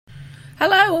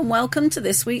Hello and welcome to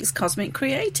this week's Cosmic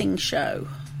Creating Show.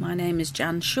 My name is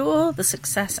Jan Shaw, the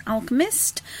Success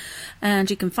Alchemist, and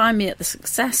you can find me at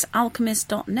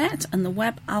thesuccessalchemist.net and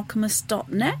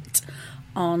thewebAlchemist.net,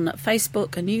 on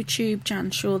Facebook and YouTube, Jan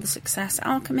Shaw, the Success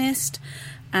Alchemist,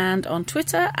 and on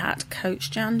Twitter at Coach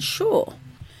Jan Shaw.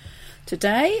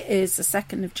 Today is the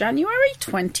 2nd of January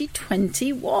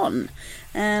 2021,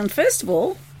 and first of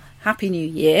all, Happy New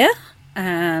Year.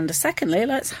 And secondly,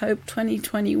 let's hope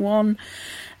 2021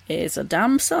 is a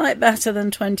damn sight better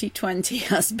than 2020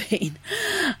 has been.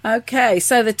 Okay,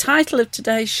 so the title of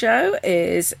today's show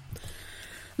is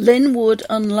Lin Wood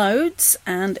Unloads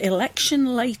and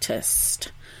Election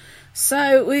Latest.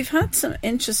 So we've had some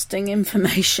interesting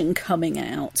information coming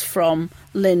out from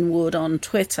Lin Wood on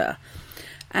Twitter.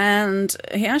 And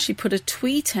he actually put a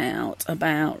tweet out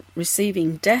about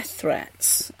receiving death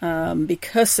threats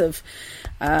because of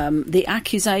the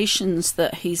accusations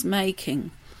that he's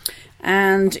making.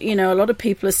 And, you know, a lot of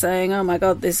people are saying, oh my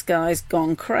God, this guy's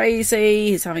gone crazy,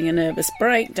 he's having a nervous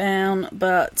breakdown.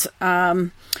 But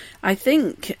I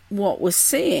think what we're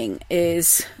seeing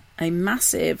is a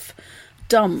massive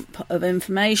dump of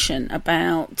information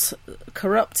about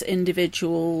corrupt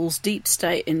individuals, deep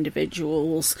state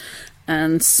individuals,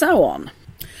 and so on.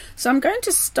 So I'm going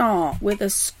to start with a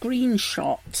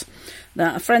screenshot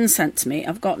that a friend sent to me.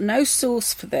 I've got no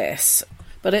source for this,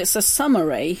 but it's a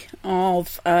summary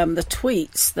of the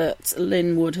tweets that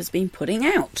Lin Wood has been putting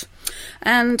out.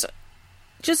 And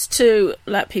just to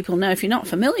let people know, if you're not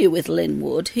familiar with Lin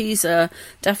Wood, he's a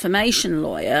defamation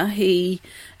lawyer. He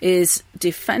is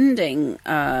defending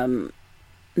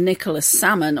Nicholas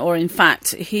Salmon, or in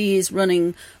fact, he is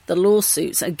running the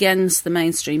lawsuits against the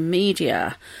mainstream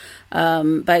media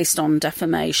based on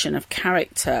defamation of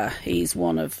character. He's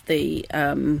one of the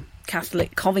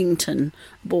Catholic Covington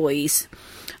boys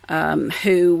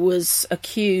who was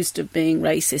accused of being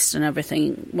racist and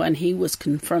everything when he was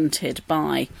confronted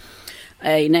by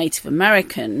a Native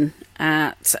American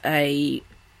at a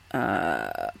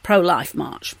pro-life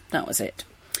march. That was it.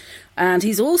 And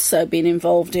he's also been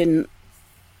involved in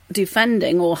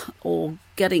defending or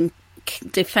getting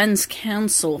defence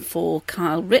counsel for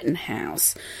Kyle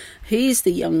Rittenhouse. He's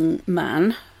the young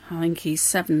man, I think he's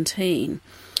 17,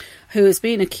 who has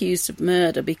been accused of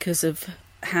murder because of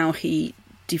how he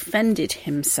defended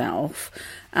himself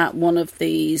at one of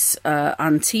these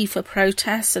Antifa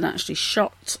protests and actually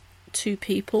shot 2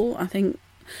 people. I think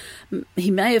he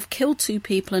may have killed 2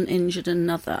 people and injured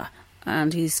another,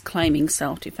 and he's claiming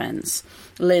self-defence.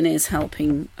 Lin is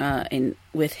helping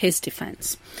with his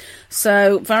defence.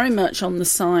 So very much on the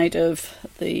side of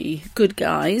the good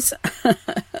guys.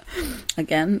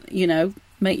 Again, you know,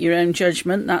 make your own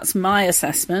judgment. That's my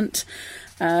assessment.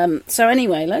 So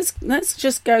anyway, let's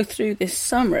just go through this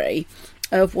summary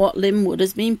of what Lin Wood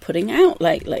has been putting out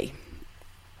lately.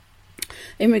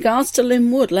 In regards to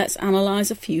Lin Wood, let's analyse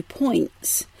a few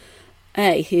points.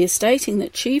 A. He is stating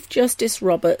that Chief Justice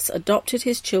Roberts adopted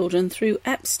his children through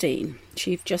Epstein.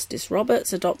 Chief Justice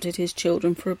Roberts adopted his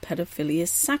children for a paedophilia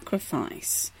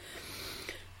sacrifice.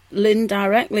 Lin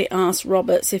directly asked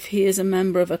Roberts if he is a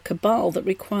member of a cabal that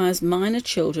requires minor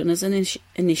children as an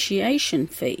initiation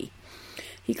fee.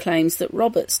 He claims that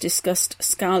Roberts discussed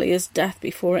Scalia's death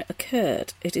before it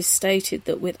occurred. It is stated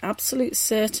that with absolute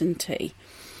certainty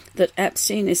that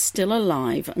Epstein is still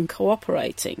alive and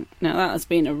cooperating. Now, that has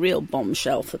been a real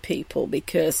bombshell for people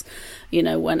because, you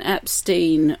know, when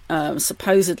Epstein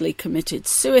supposedly committed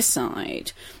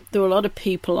suicide, there were a lot of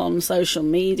people on social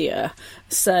media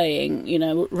saying, you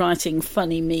know, writing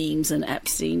funny memes and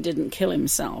Epstein didn't kill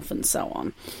himself and so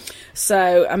on.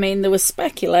 So, I mean, there was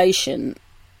speculation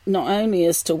not only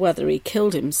as to whether he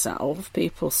killed himself,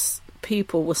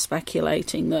 people were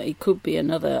speculating that he could be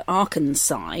another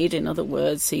Arkanside. In other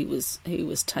words, he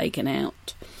was taken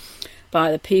out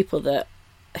by the people that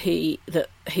he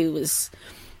was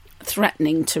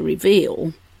threatening to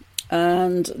reveal.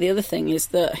 And the other thing is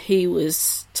that he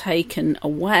was taken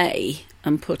away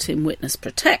and put in witness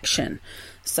protection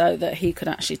so that he could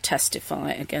actually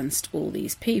testify against all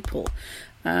these people.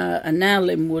 And now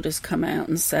Lin Wood has come out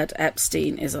and said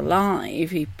Epstein is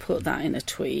alive. He put that in a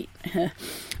tweet.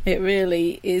 It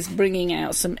really is bringing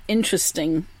out some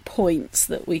interesting points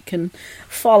that we can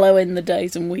follow in the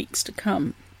days and weeks to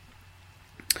come.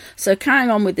 So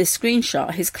carrying on with this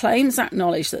screenshot, his claims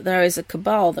acknowledge that there is a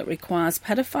cabal that requires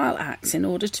pedophile acts in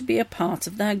order to be a part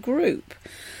of their group.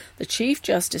 The Chief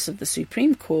Justice of the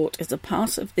Supreme Court is a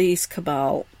part of these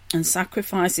cabal and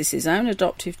sacrifices his own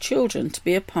adoptive children to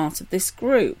be a part of this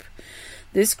group.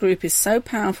 This group is so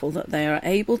powerful that they are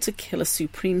able to kill a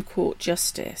Supreme Court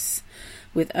justice.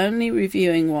 With only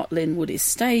reviewing what Lin Wood is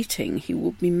stating, he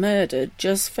would be murdered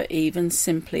just for even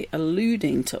simply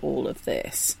alluding to all of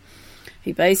this.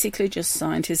 He basically just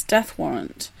signed his death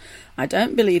warrant. I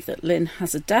don't believe that Lin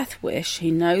has a death wish.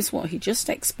 He knows what he just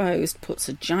exposed puts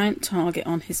a giant target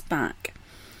on his back.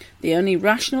 The only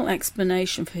rational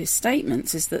explanation for his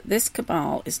statements is that this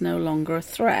cabal is no longer a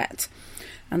threat,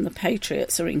 and the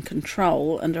Patriots are in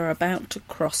control and are about to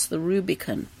cross the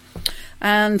Rubicon.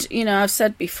 And, I've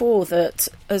said before that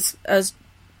as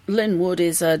Lin Wood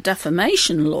is a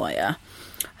defamation lawyer,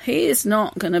 he is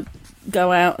not going to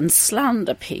go out and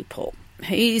slander people.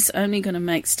 He's only going to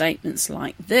make statements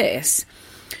like this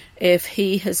if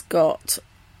he has got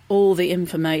all the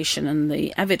information and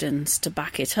the evidence to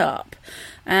back it up.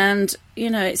 And,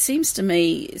 it seems to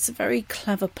me it's a very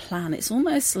clever plan. It's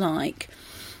almost like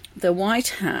the White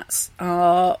Hats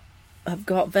have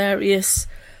got various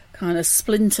kind of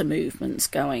splinter movements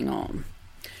going on,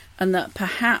 and that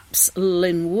perhaps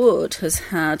Lin Wood has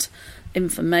had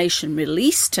information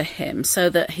released to him so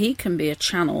that he can be a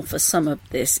channel for some of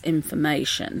this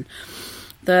information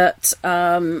that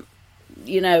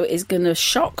is going to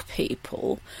shock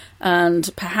people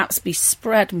and perhaps be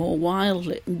spread more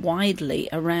widely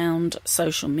around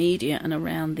social media and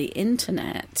around the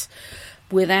internet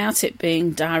without it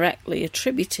being directly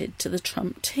attributed to the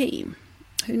Trump team.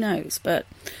 Who knows? But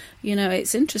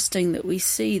it's interesting that we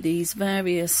see these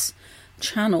various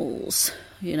channels.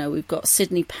 We've got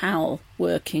Sidney Powell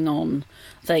working on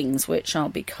things which I'll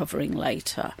be covering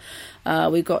later.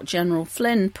 We've got General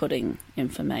Flynn putting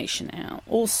information out.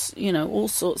 All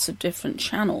sorts of different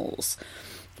channels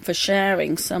for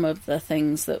sharing some of the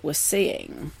things that we're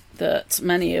seeing, that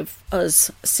many of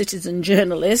us citizen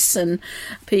journalists and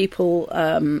people,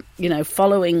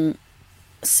 following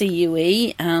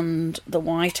CUE and the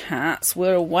White Hats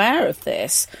were aware of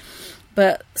this.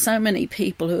 But so many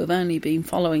people who have only been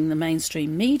following the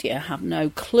mainstream media have no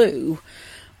clue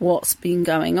what's been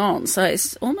going on. So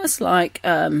it's almost like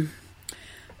a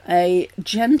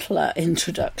gentler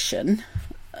introduction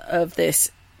of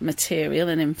this material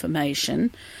and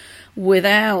information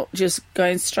without just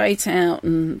going straight out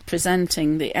and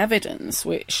presenting the evidence,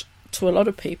 which to a lot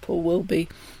of people will be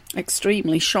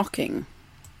extremely shocking.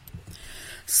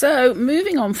 So,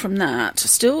 moving on from that,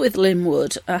 still with Lin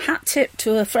Wood, a hat tip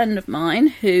to a friend of mine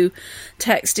who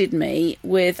texted me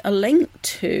with a link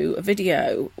to a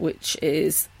video, which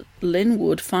is Lin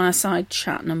Wood Fireside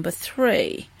Chat number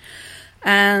 3.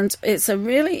 And it's a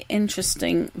really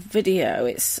interesting video.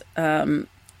 It's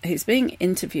he's being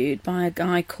interviewed by a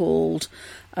guy called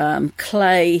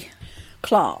Clay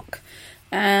Clark.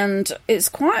 And it's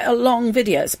quite a long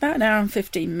video. It's about an hour and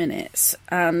 15 minutes.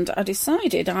 And I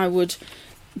decided I would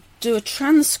do a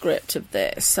transcript of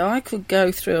this so I could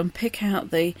go through and pick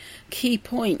out the key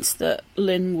points that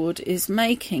Lin Wood is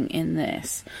making in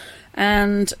this.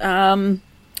 And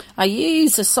I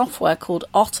use a software called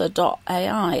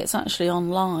Otter.ai. It's actually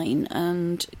online,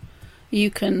 and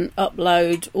you can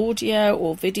upload audio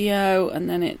or video, and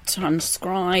then it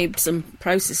transcribes and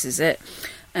processes it,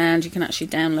 and you can actually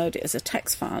download it as a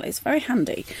text file. It's very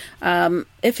handy.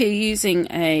 If you're using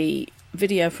a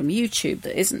video from YouTube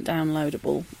that isn't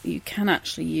downloadable, you can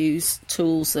actually use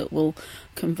tools that will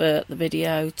convert the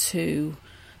video to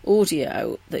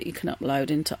audio that you can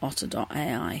upload into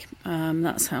Otter.ai.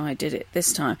 That's how I did it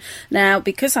this time. Now,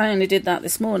 because I only did that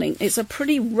this morning, it's a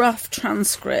pretty rough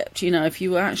transcript. If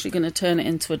you were actually going to turn it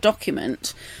into a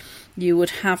document, you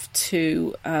would have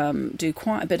to do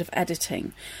quite a bit of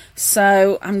editing.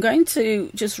 So I'm going to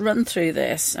just run through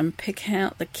this and pick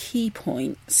out the key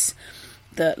points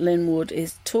that Lin Wood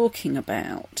is talking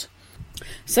about.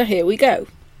 So here we go.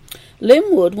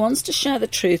 Lin Wood wants to share the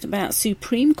truth about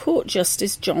Supreme Court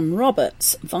Justice John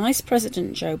Roberts, Vice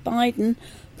President Joe Biden,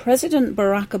 President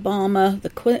Barack Obama, the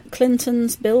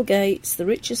Clintons, Bill Gates, the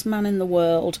richest man in the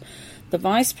world, the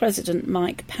Vice President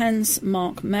Mike Pence,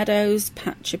 Mark Meadows,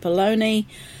 Pat Cipollone,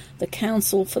 the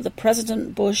counsel for the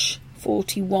President Bush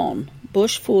 41,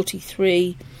 Bush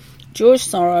 43, George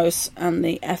Soros, and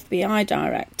the FBI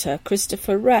Director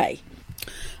Christopher Wray.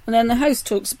 And then the host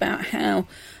talks about how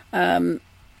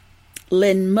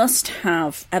Lin must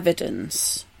have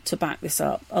evidence to back this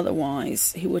up,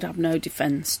 otherwise he would have no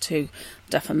defence to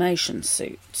defamation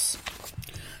suits.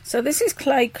 So this is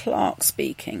Clay Clark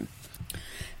speaking,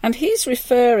 and he's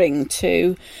referring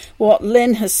to what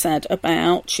Lin has said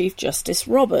about Chief Justice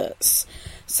Roberts.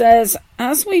 Says,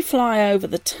 as we fly over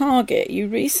the target, you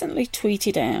recently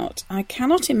tweeted out, I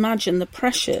cannot imagine the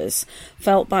pressures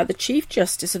felt by the Chief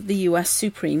Justice of the US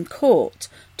Supreme Court.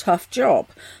 Tough job.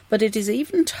 But it is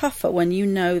even tougher when you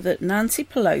know that Nancy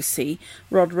Pelosi,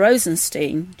 Rod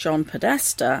Rosenstein, John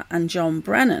Podesta and John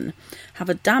Brennan have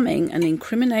a damning and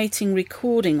incriminating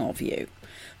recording of you.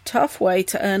 Tough way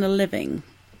to earn a living.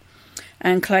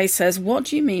 And Clay says, what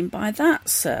do you mean by that,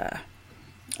 sir?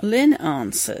 Lynn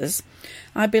answers,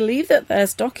 I believe that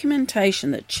there's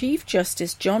documentation that Chief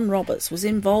Justice John Roberts was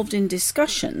involved in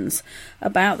discussions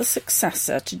about the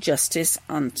successor to Justice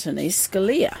Antonin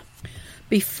Scalia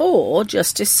before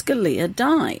Justice Scalia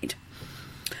died.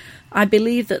 I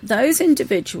believe that those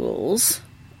individuals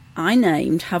I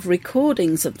named have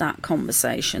recordings of that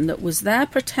conversation that was their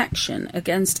protection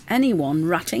against anyone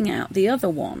ratting out the other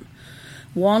one.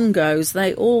 One goes,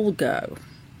 they all go.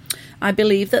 I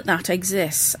believe that that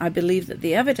exists. I believe that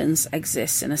the evidence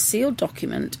exists in a sealed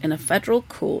document in a federal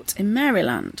court in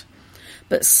Maryland,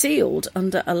 but sealed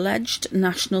under alleged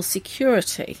national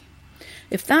security.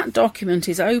 If that document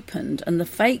is opened and the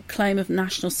fake claim of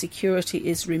national security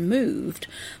is removed,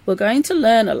 we're going to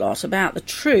learn a lot about the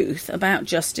truth about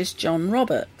Justice John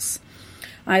Roberts.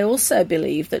 I also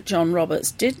believe that John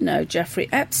Roberts did know Jeffrey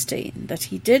Epstein, that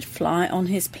he did fly on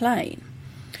his plane.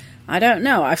 I don't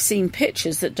know, I've seen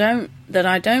pictures that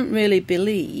I don't really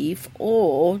believe,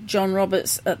 or John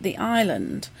Roberts at the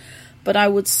island. But I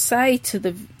would say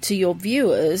to your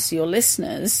viewers, your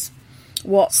listeners,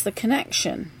 what's the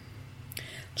connection?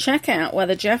 Check out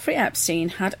whether Jeffrey Epstein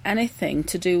had anything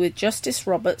to do with Justice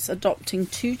Roberts adopting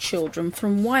 2 children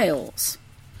from Wales.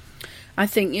 I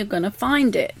think you're going to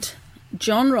find it.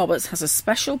 John Roberts has a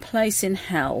special place in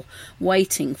hell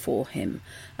waiting for him,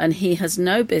 and he has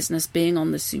no business being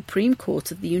on the Supreme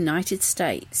Court of the United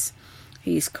States.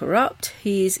 He's corrupt,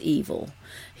 he is evil.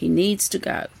 He needs to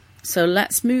go. So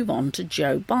let's move on to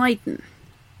Joe Biden.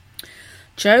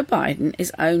 Joe Biden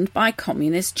is owned by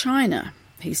Communist China.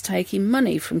 He's taking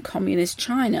money from Communist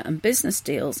China and business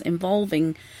deals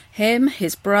involving him,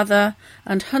 his brother,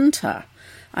 and Hunter.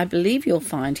 I believe you'll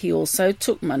find he also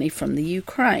took money from the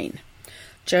Ukraine.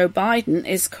 Joe Biden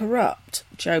is corrupt.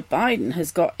 Joe Biden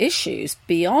has got issues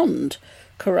beyond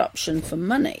corruption for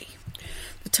money.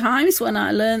 The times when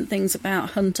I learned things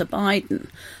about Hunter Biden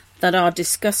that are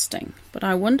disgusting, but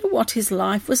I wonder what his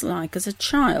life was like as a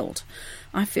child.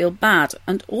 I feel bad,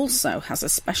 and also has a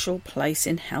special place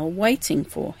in hell waiting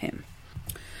for him.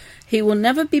 He will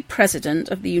never be President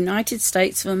of the United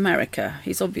States of America.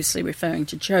 He's obviously referring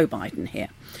to Joe Biden here.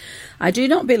 I do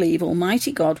not believe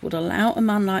Almighty God would allow a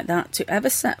man like that to ever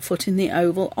set foot in the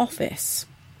Oval Office.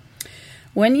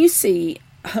 When you see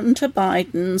Hunter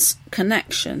Biden's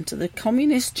connection to the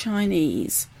Communist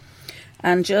Chinese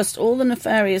and just all the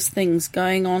nefarious things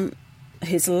going on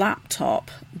his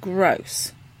laptop,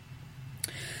 gross.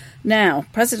 Now,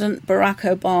 President Barack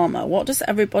Obama. What does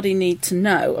everybody need to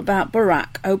know about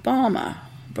Barack Obama?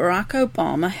 Barack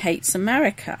Obama hates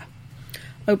America.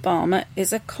 Obama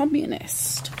is a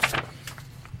communist.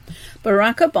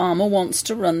 Barack Obama wants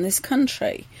to run this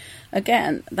country.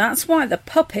 Again, that's why the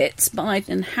puppets, Biden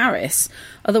and Harris,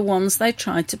 are the ones they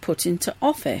tried to put into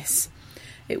office.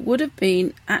 It would have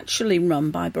been actually run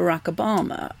by Barack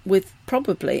Obama, with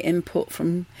probably input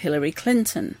from Hillary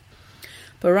Clinton.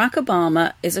 Barack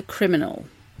Obama is a criminal.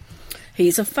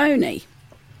 He's a phony.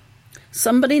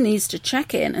 Somebody needs to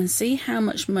check in and see how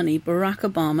much money Barack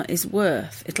Obama is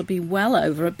worth. It'll be well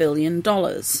over $1 billion.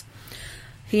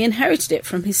 He inherited it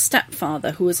from his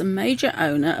stepfather, who was a major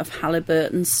owner of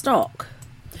Halliburton stock.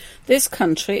 This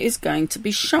country is going to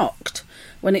be shocked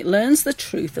when it learns the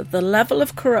truth of the level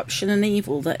of corruption and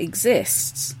evil that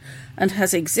exists, and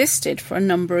has existed for a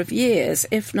number of years,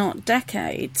 if not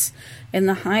decades, in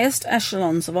the highest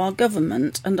echelons of our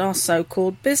government and our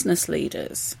so-called business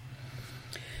leaders.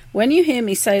 When you hear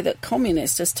me say that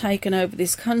communists has taken over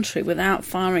this country without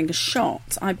firing a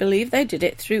shot, I believe they did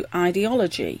it through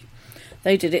ideology.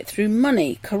 They did it through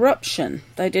money, corruption.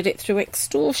 They did it through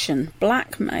extortion,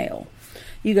 blackmail.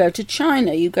 You go to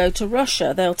China, you go to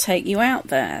Russia, they'll take you out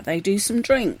there. They do some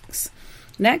drinks.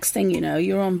 Next thing you know,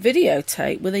 you're on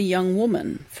videotape with a young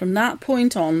woman. From that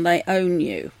point on, they own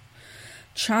you.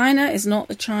 China is not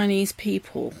the Chinese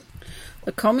people.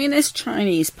 The Communist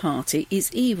Chinese Party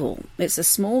is evil. It's a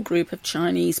small group of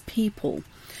Chinese people.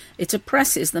 It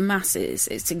oppresses the masses.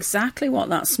 It's exactly what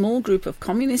that small group of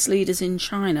communist leaders in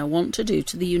China want to do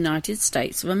to the United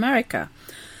States of America.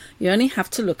 You only have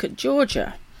to look at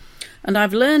Georgia. And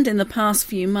I've learned in the past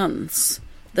few months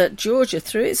that Georgia,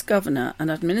 through its governor and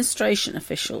administration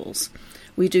officials,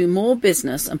 We do more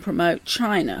business and promote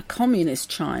China, communist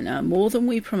China, more than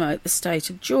we promote the state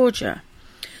of Georgia.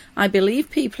 I believe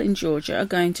people in Georgia are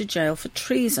going to jail for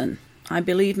treason. I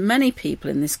believe many people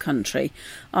in this country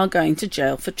are going to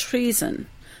jail for treason.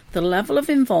 The level of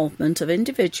involvement of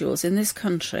individuals in this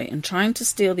country in trying to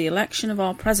steal the election of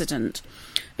our president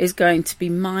is going to be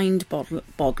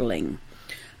mind-boggling.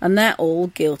 And they're all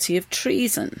guilty of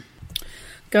treason.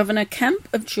 Governor Kemp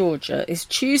of Georgia is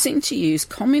choosing to use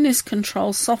communist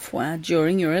control software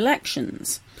during your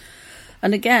elections.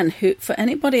 And again, for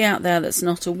anybody out there that's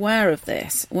not aware of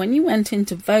this, when you went in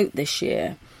to vote this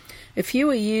year, if you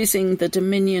were using the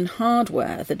Dominion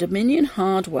hardware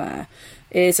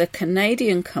is a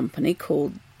Canadian company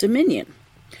called Dominion.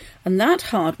 And that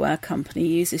hardware company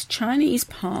uses Chinese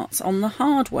parts on the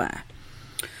hardware.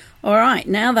 All right,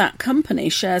 now that company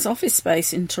shares office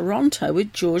space in Toronto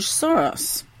with George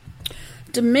Soros.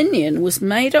 Dominion was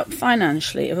made up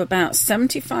financially of about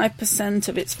 75%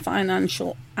 of its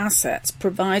financial assets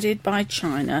provided by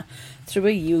China through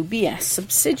a UBS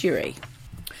subsidiary.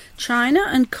 China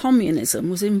and communism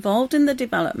was involved in the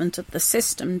development of the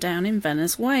system down in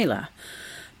Venezuela.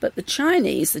 But the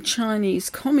Chinese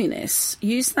communists,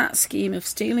 used that scheme of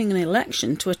stealing an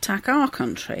election to attack our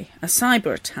country, a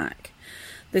cyber attack.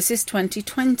 This is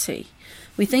 2020.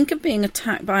 We think of being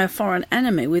attacked by a foreign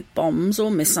enemy with bombs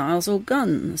or missiles or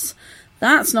guns.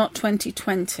 That's not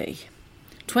 2020.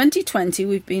 2020,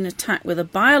 we've been attacked with a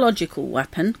biological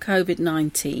weapon,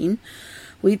 COVID-19.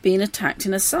 We've been attacked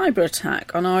in a cyber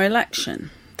attack on our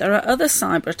election. There are other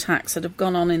cyber attacks that have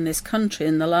gone on in this country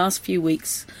in the last few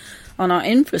weeks on our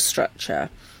infrastructure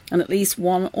and at least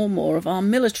one or more of our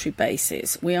military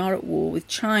bases. We are at war with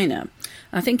China.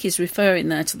 I think he's referring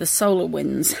there to the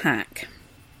SolarWinds hack.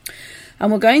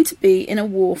 And we're going to be in a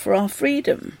war for our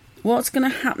freedom. What's going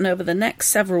to happen over the next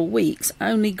several weeks,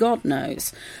 only God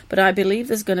knows. But I believe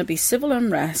there's going to be civil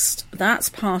unrest. That's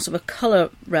part of a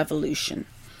colour revolution.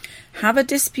 Have a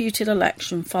disputed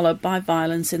election followed by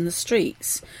violence in the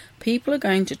streets. People are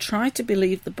going to try to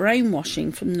believe the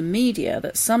brainwashing from the media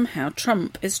that somehow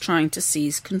Trump is trying to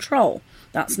seize control.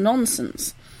 That's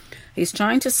nonsense. He's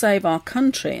trying to save our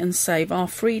country and save our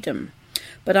freedom.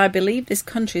 But I believe this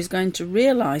country is going to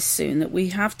realise soon that we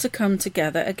have to come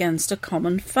together against a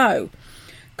common foe.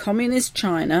 Communist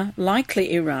China,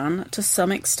 likely Iran, to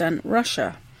some extent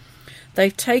Russia.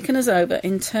 They've taken us over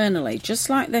internally, just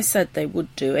like they said they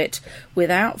would do it,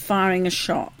 without firing a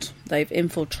shot. They've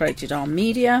infiltrated our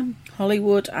media,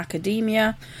 Hollywood,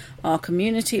 academia, our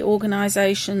community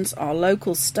organisations, our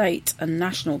local, state and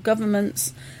national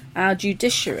governments, our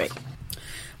judiciary.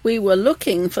 We were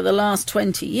looking for the last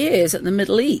 20 years at the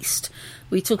Middle East.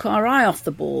 We took our eye off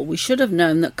the ball. We should have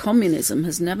known that communism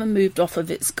has never moved off of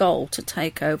its goal to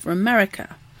take over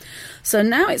America. So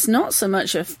now it's not so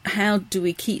much of how do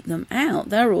we keep them out,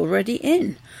 they're already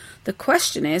in. The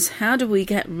question is, how do we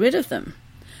get rid of them?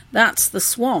 That's the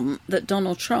swamp that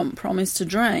Donald Trump promised to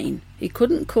drain. He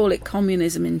couldn't call it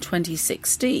communism in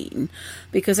 2016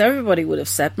 because everybody would have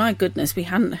said, my goodness, we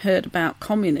hadn't heard about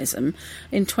communism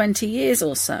in 20 years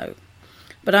or so.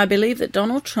 But I believe that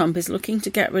Donald Trump is looking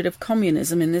to get rid of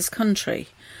communism in this country.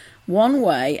 One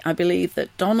way, I believe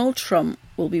that Donald Trump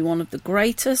will be one of the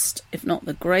greatest, if not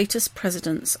the greatest,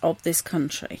 presidents of this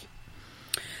country.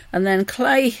 And then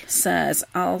Clay says,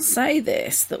 I'll say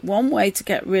this, that one way to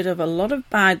get rid of a lot of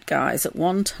bad guys at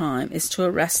one time is to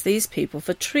arrest these people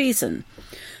for treason.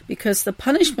 Because the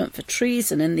punishment for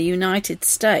treason in the United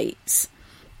States,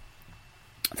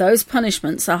 those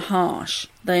punishments are harsh.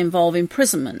 They involve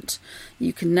imprisonment.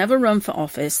 You can never run for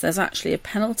office. There's actually a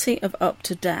penalty of up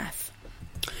to death.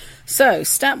 So,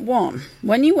 step 1.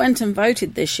 When you went and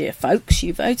voted this year, folks,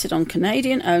 you voted on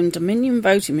Canadian-owned Dominion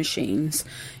voting machines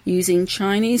using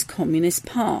Chinese communist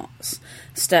parts.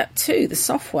 Step 2. The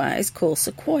software is called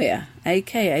Sequoia,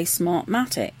 aka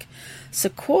Smartmatic.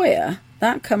 Sequoia,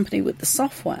 that company with the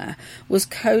software, was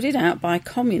coded out by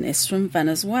communists from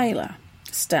Venezuela.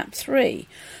 Step 3.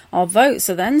 Our votes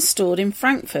are then stored in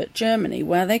Frankfurt, Germany,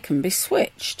 where they can be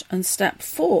switched. And step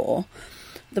 4.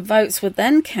 The votes were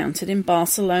then counted in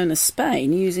Barcelona,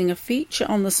 Spain, using a feature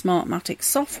on the Smartmatic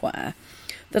software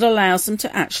that allows them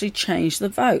to actually change the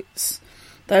votes.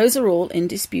 Those are all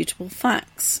indisputable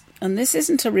facts. And this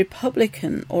isn't a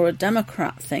Republican or a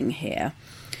Democrat thing here.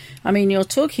 I mean, you're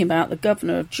talking about the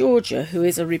governor of Georgia, who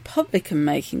is a Republican,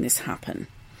 making this happen.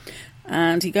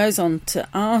 And he goes on to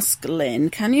ask Lynn,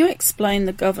 can you explain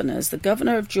the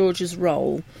governor of Georgia's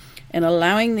role in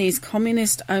allowing these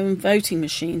communist-owned voting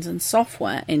machines and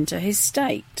software into his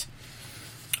state?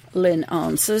 Lynn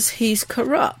answers, he's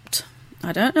corrupt.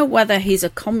 I don't know whether he's a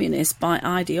communist by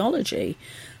ideology,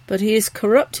 but he is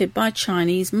corrupted by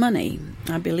Chinese money.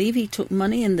 I believe he took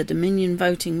money in the Dominion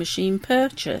voting machine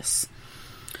purchase.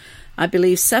 I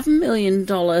believe $7 million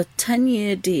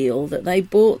 10-year deal that they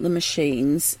bought the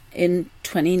machines in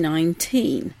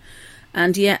 2019.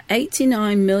 And yet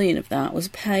 89 million of that was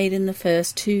paid in the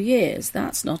first 2 years.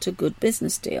 That's not a good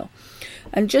business deal.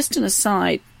 And just an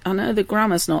aside, I know the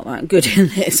grammar's not that good in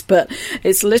this, but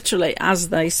it's literally as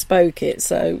they spoke it,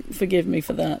 so forgive me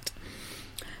for that.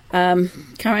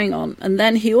 Carrying on. And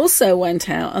then he also went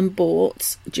out and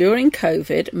bought, during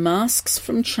COVID, masks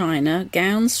from China,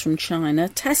 gowns from China,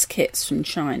 test kits from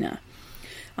China.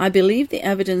 I believe the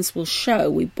evidence will show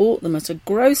we bought them at a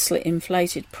grossly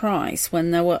inflated price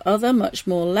when there were other much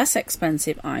more less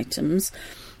expensive items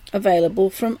available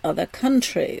from other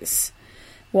countries.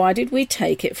 Why did we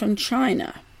take it from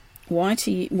China? Why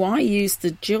use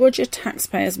the Georgia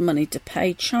taxpayers' money to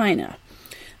pay China?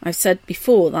 I've said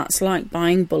before, that's like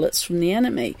buying bullets from the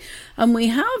enemy. And we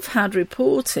have had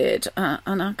reported,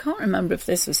 and I can't remember if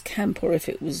this was Kemp or if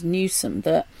it was Newsom,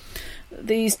 that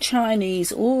these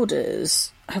Chinese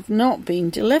orders have not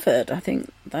been delivered. I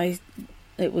think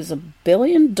it was $1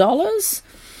 billion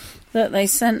that they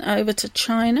sent over to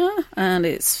China, and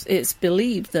it's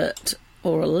believed that,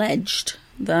 or alleged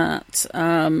that,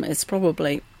 it's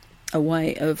probably a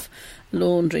way of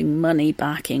laundering money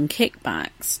back in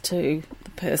kickbacks to the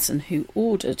person who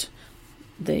ordered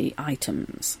the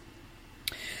items.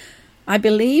 I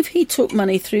believe he took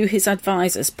money through his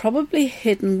advisors, probably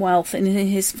hidden wealth in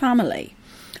his family.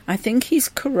 I think he's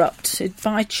corrupted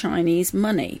by Chinese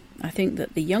money. I think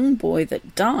that the young boy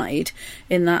that died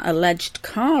in that alleged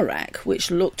car wreck,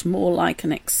 which looked more like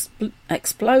an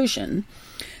explosion,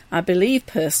 I believe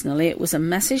personally it was a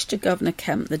message to Governor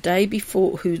Kemp the day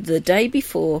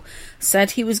before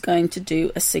said he was going to do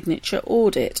a signature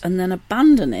audit and then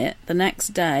abandon it the next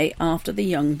day after the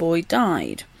young boy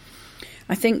died.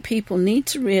 I think people need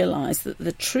to realise that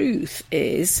the truth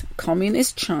is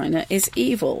Communist China is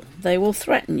evil. They will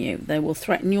threaten you. They will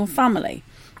threaten your family,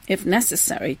 if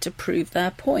necessary, to prove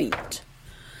their point.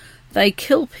 They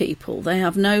kill people. They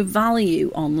have no value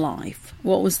on life.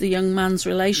 What was the young man's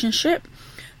relationship?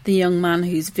 The young man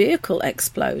whose vehicle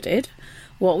exploded,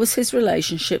 what was his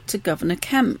relationship to Governor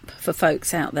Kemp, for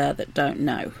folks out there that don't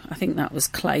know? I think that was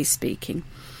Clay speaking.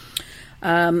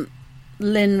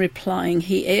 Lynn replying,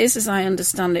 he is, as I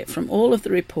understand it from all of the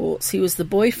reports, he was the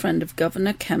boyfriend of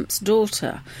Governor Kemp's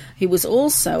daughter. He was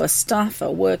also a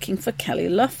staffer working for Kelly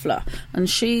Loeffler, and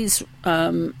she's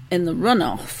in the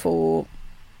runoff for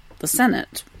the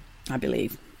Senate, I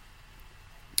believe.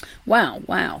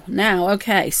 Wow. Now,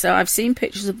 okay, so I've seen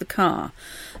pictures of the car.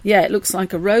 Yeah, it looks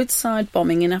like a roadside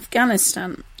bombing in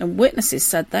Afghanistan, and witnesses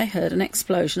said they heard an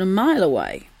explosion a mile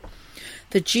away.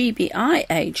 The GBI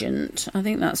agent, I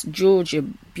think that's Georgia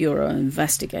Bureau of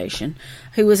Investigation,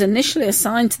 who was initially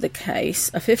assigned to the case,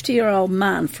 a 50-year-old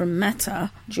man from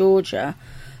Meta, Georgia,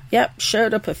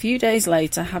 showed up a few days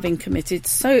later having committed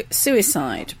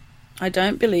suicide. I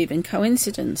don't believe in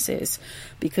coincidences,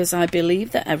 because I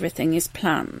believe that everything is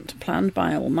planned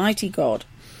by Almighty God.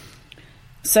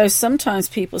 So sometimes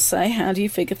people say, how do you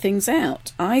figure things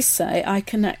out? I say I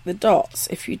connect the dots.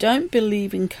 If you don't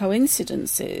believe in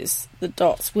coincidences, the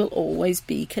dots will always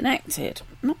be connected.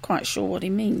 I'm not quite sure what he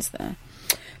means there,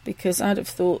 because I'd have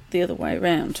thought the other way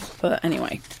around. But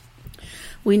anyway,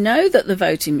 we know that the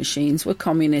voting machines were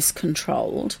communist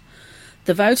controlled.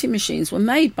 The voting machines were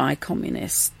made by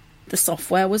communists. The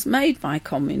software was made by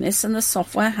communists, and the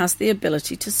software has the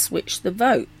ability to switch the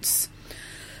votes.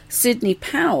 Sidney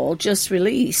Powell just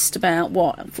released about,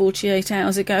 48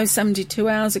 hours ago, 72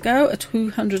 hours ago, a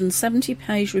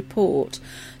 270-page report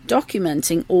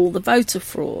documenting all the voter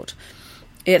fraud.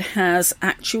 It has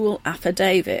actual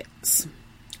affidavits.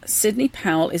 Sidney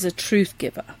Powell is a truth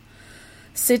giver.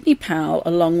 Sidney Powell,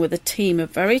 along with a team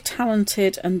of very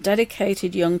talented and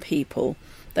dedicated young people,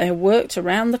 they have worked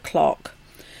around the clock.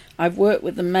 I've worked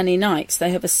with them many nights.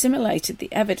 They have assimilated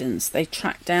the evidence. They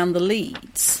tracked down the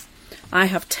leads. I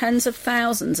have tens of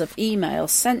thousands of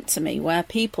emails sent to me where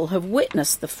people have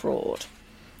witnessed the fraud,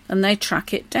 and they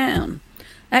track it down.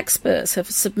 Experts have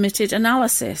submitted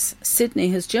analysis. Sydney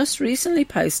has just recently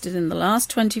posted in the last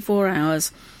 24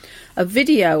 hours a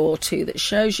video or two that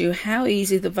shows you how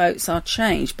easy the votes are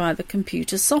changed by the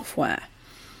computer software.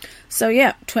 So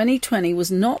 2020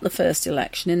 was not the first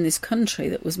election in this country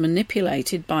that was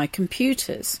manipulated by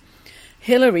computers.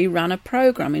 Hillary ran a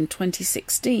program in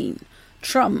 2016.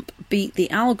 Trump beat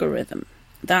the algorithm.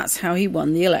 That's how he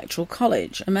won the Electoral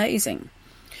College. Amazing.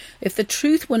 If the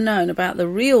truth were known about the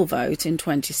real vote in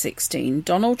 2016,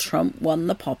 Donald Trump won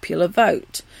the popular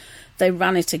vote. they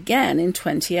ran it again in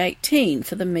 2018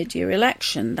 for the mid-year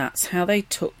election. That's how they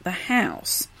took the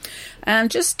House.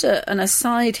 And just an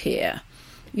aside here,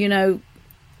 you know,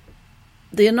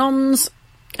 the Anons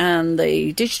and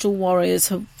the digital warriors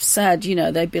have said, you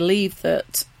know, they believe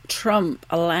that Trump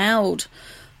allowed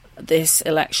this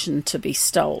election to be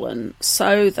stolen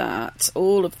so that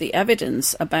all of the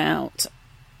evidence about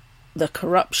the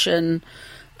corruption,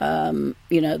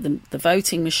 you know, the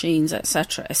voting machines,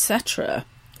 etc.,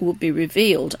 would be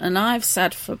revealed. And I've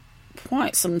said for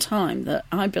quite some time that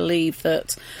I believe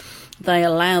that they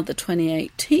allowed the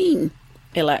 2018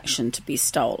 election to be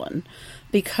stolen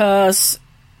because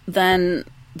then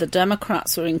the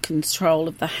Democrats were in control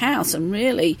of the House and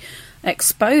really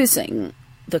exposing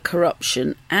the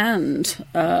corruption and,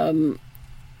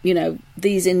 you know,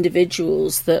 these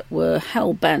individuals that were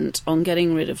hell-bent on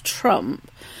getting rid of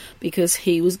Trump because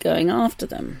he was going after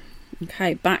them.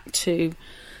 Okay, back to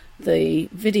the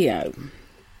video.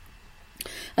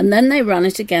 And then they ran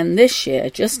it again this year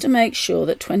just to make sure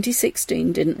that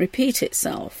 2016 didn't repeat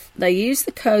itself. They used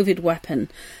the COVID weapon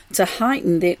to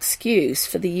heighten the excuse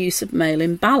for the use of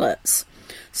mail-in ballots,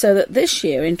 so that this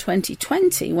year in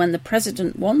 2020, when the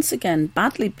president once again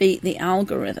badly beat the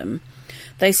algorithm,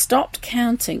 they stopped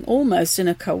counting almost in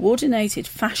a coordinated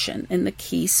fashion in the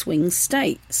key swing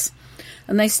states,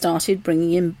 and they started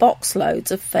bringing in box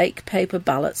loads of fake paper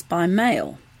ballots by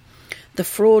mail. The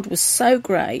fraud was so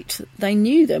great, they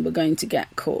knew they were going to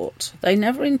get caught. They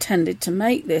never intended to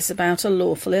make this about a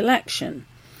lawful election.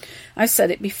 I've said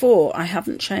it before, I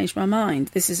haven't changed my mind.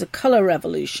 This is a colour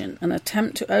revolution, an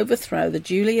attempt to overthrow the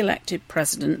duly elected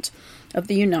President of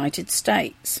the United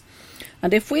States.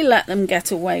 And if we let them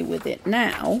get away with it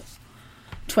now,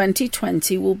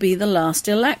 2020 will be the last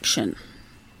election.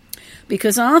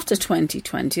 Because after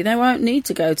 2020, they won't need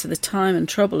to go to the time and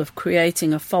trouble of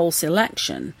creating a false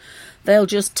election. They'll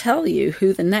just tell you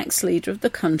who the next leader of the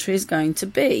country is going to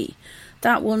be.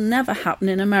 That will never happen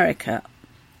in America.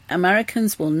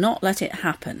 Americans will not let it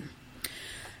happen.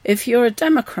 If you're a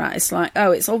Democrat, it's like,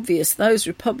 oh, it's obvious, those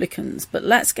Republicans. But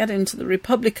let's get into the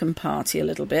Republican Party a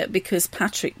little bit, because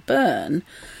Patrick Byrne,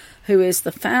 who is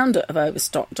the founder of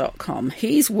Overstock.com,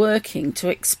 he's working to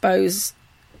expose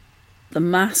the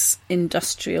mass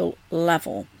industrial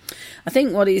level. I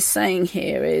think what he's saying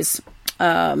here is,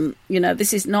 you know,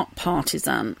 this is not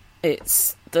partisan.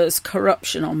 There's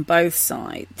corruption on both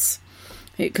sides.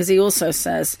 Because he also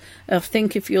says, I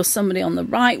think if you're somebody on the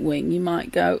right wing, you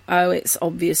might go, oh, it's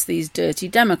obvious these dirty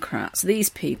Democrats, these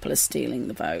people are stealing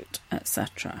the vote,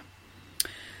 etc.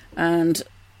 And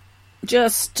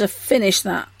just to finish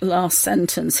that last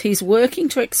sentence, he's working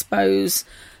to expose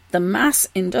the mass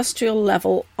industrial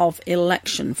level of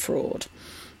election fraud.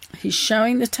 He's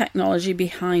showing the technology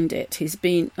behind it.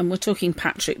 And we're talking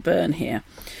Patrick Byrne here,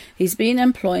 he's been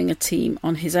employing a team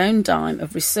on his own dime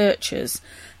of researchers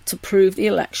to prove the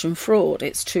election fraud.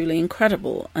 It's truly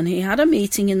incredible. And he had a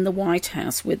meeting in the White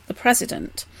House with the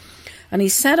president. And he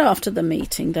said after the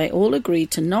meeting they all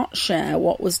agreed to not share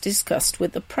what was discussed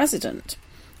with the president.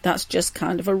 That's just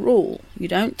kind of a rule. You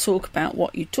don't talk about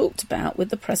what you talked about with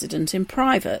the president in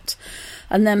private.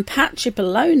 And then Pat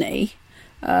Cipollone,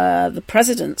 the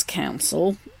president's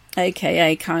counsel,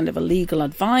 aka kind of a legal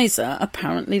advisor,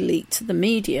 apparently leaked to the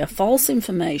media false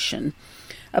information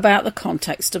about the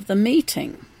context of the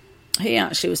meeting. He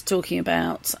actually was talking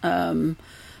about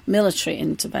military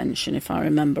intervention, if I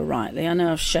remember rightly. I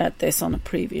know I've shared this on a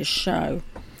previous show.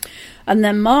 And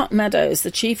then Mark Meadows, the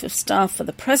chief of staff for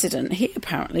the president, he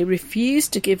apparently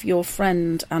refused to give your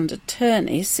friend and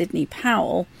attorney, Sidney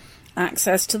Powell,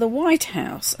 access to the White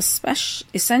House,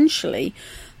 essentially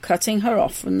cutting her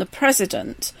off from the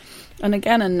president. And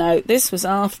again, a note, this was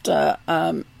after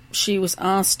she was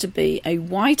asked to be a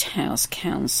White House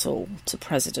counsel to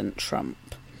President Trump.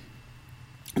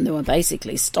 And they were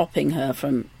basically stopping her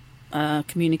from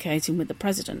communicating with the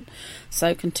president.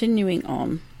 So continuing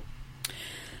on.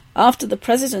 After the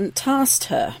president tasked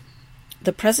her,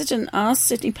 the president asked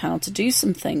Sidney Powell to do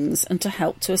some things and to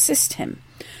help to assist him.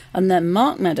 And then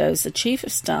Mark Meadows, the chief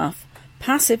of staff,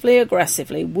 passively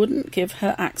aggressively wouldn't give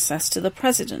her access to the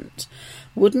president,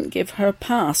 wouldn't give her a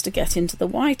pass to get into the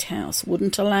White House,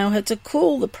 wouldn't allow her to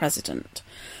call the president.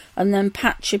 And then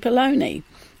Pat Cipollone,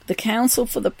 the counsel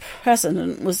for the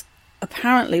president, was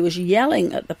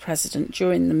yelling at the president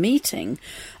during the meeting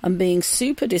and being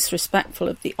super disrespectful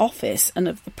of the office and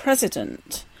of the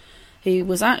president. He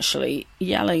was actually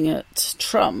yelling at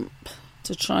Trump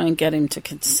to try and get him to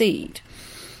concede.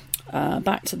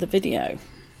 Back to the video.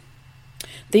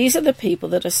 These are the people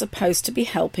that are supposed to be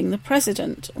helping the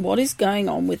president. What is going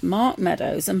on with Mark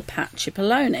Meadows and Pat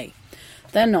Cipollone?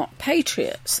 They're not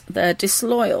patriots. They're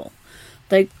disloyal.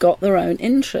 They've got their own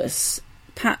interests.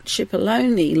 Pat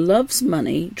Cipollone loves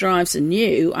money, drives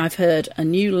I've heard, a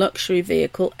new luxury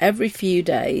vehicle every few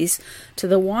days to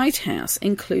the White House,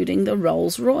 including the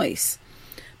Rolls-Royce.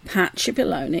 Pat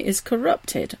Cipollone is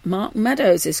corrupted. Mark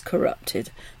Meadows is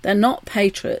corrupted. They're not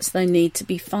patriots. They need to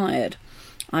be fired.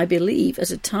 I believe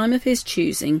at a time of his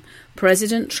choosing,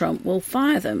 President Trump will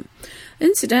fire them.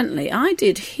 Incidentally, I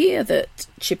did hear that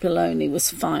Cipollone was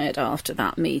fired after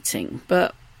that meeting,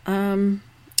 but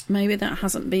maybe that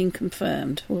hasn't been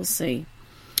confirmed. We'll see.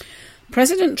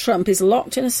 President Trump is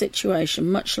locked in a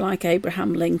situation much like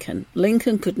Abraham Lincoln.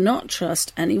 Lincoln could not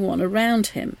trust anyone around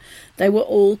him. They were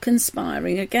all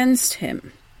conspiring against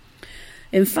him.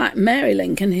 In fact, Mary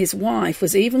Lincoln, his wife,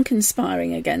 was even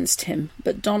conspiring against him.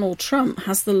 But Donald Trump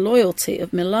has the loyalty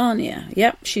of Melania.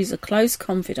 Yep, she's a close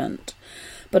confidant.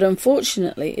 But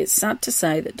unfortunately, it's sad to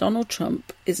say that Donald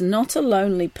Trump is not a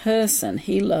lonely person.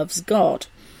 He loves God.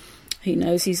 He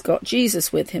knows he's got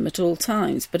Jesus with him at all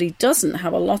times, but he doesn't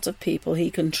have a lot of people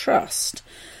he can trust.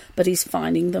 But he's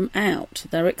finding them out.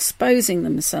 They're exposing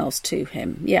themselves to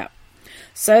him. Yeah.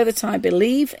 So that I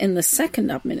believe in the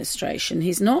second administration,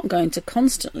 he's not going to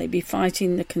constantly be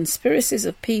fighting the conspiracies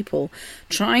of people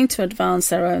trying to advance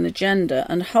their own agenda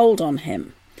and hold on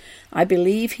him. I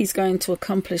believe he's going to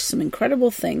accomplish some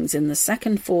incredible things in the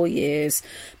second 4 years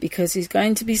because he's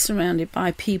going to be surrounded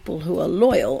by people who are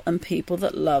loyal and people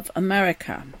that love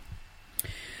America.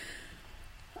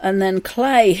 And then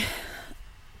Clay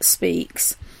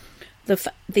speaks. The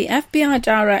FBI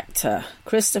director,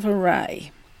 Christopher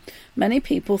Wray, many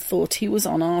people thought he was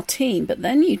on our team, but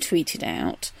then you tweeted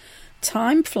out,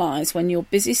 "Time flies when you're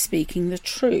busy speaking the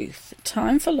truth.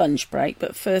 Time for lunch break,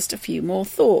 but first a few more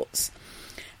thoughts.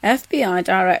 FBI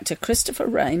Director Christopher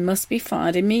Wray must be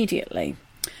fired immediately.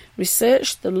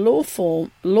 Research the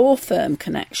law firm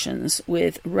connections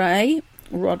with Wray,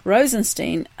 Rod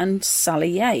Rosenstein and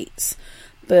Sally Yates.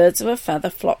 Birds of a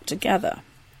feather flock together.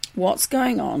 What's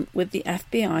going on with the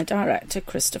FBI Director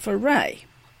Christopher Wray?"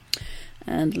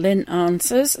 And Lynn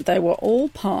answers, they were all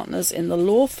partners in the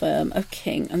law firm of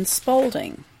King and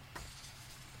Spalding.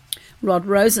 Rod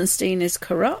Rosenstein is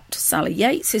corrupt. Sally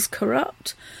Yates is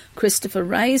corrupt. Christopher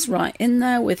Wray's right in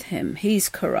there with him. He's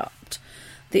corrupt.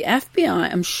 The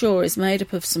FBI, I'm sure, is made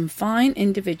up of some fine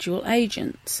individual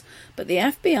agents, but the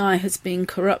FBI has been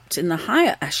corrupt in the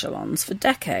higher echelons for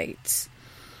decades.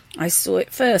 I saw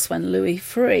it first when Louis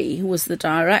Freeh was the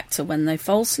director when they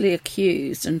falsely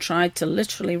accused and tried to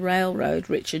literally railroad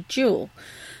Richard Jewell.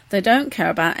 They don't care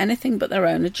about anything but their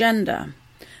own agenda.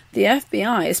 The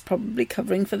FBI is probably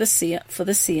covering for the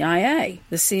CIA.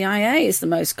 The CIA is the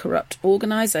most corrupt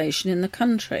organisation in the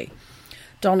country.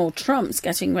 Donald Trump's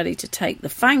getting ready to take the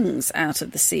fangs out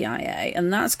of the CIA,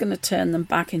 and that's going to turn them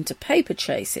back into paper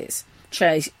chasers.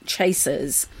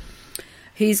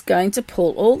 He's going to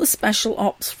pull all the special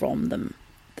ops from them.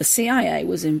 The CIA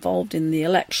was involved in the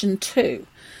election too.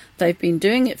 They've been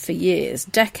doing it for years,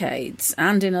 decades,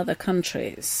 and in other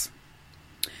countries.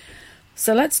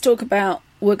 So let's talk about,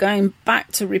 we're going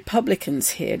back to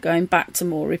Republicans here, going back to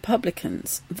more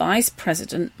Republicans. Vice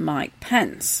President Mike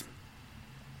Pence.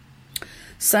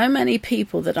 So many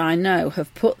people that I know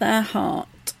have put their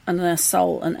heart and their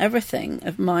soul and everything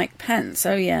of Mike Pence.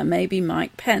 Oh yeah, maybe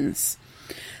Mike Pence.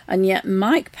 And yet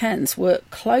Mike Pence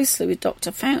worked closely with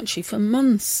Dr. Fauci for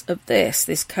months of this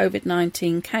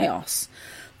COVID-19 chaos.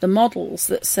 The models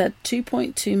that said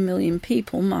 2.2 million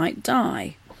people might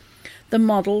die. The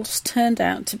models turned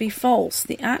out to be false.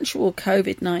 The actual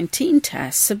COVID-19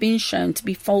 tests have been shown to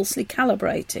be falsely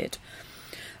calibrated.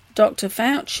 Dr.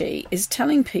 Fauci is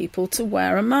telling people to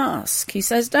wear a mask. He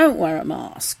says, don't wear a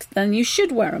mask. Then you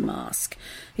should wear a mask.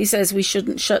 He says we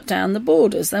shouldn't shut down the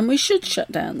borders. Then we should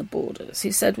shut down the borders.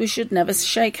 He said we should never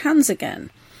shake hands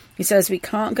again. He says we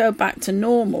can't go back to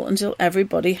normal until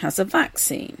everybody has a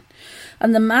vaccine.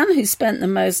 And the man who spent the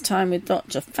most time with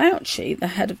Dr. Fauci, the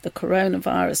head of the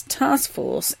coronavirus task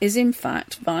force, is in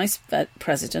fact Vice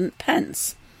President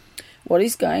Pence. What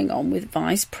is going on with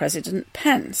Vice President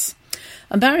Pence?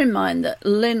 And bear in mind that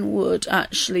Lynn Wood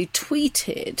actually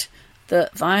tweeted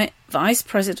that Vice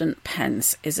President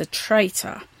Pence is a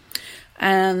traitor.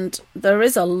 And there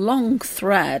is a long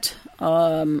thread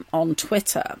on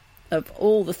Twitter of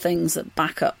all the things that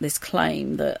back up this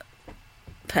claim that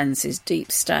Pence is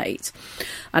deep state.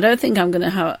 I don't think I'm going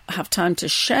to have time to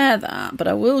share that, but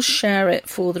I will share it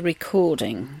for the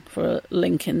recording, for a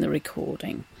link in the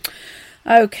recording.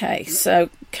 Okay, so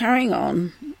carrying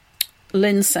on.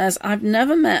 Lynn says, I've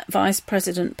never met Vice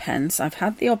President Pence. I've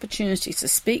had the opportunity to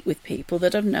speak with people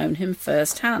that have known him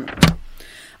firsthand.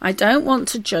 I don't want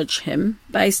to judge him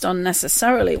based on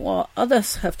necessarily what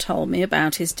others have told me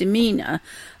about his demeanour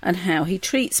and how he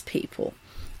treats people.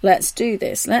 Let's do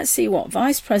this. Let's see what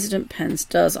Vice President Pence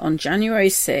does on January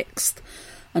 6th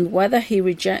and whether he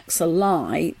rejects a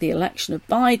lie, the election of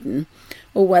Biden,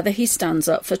 or whether he stands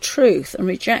up for truth and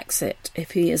rejects it.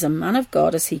 If he is a man of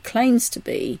God, as he claims to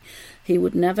be, he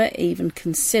would never even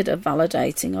consider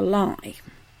validating a lie.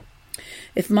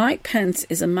 If Mike Pence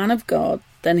is a man of God,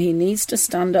 then he needs to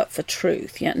stand up for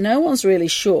truth, yet no one's really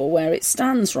sure where it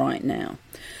stands right now.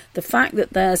 The fact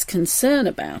that there's concern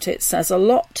about it says a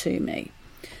lot to me.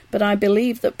 But I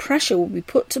believe that pressure will be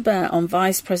put to bear on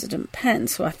Vice President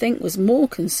Pence, who I think was more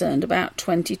concerned about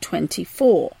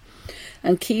 2024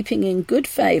 and keeping in good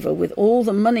favour with all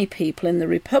the money people in the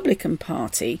Republican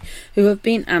Party who have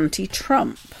been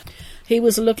anti-Trump. He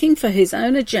was looking for his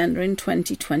own agenda in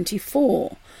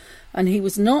 2024, and he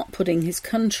was not putting his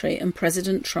country and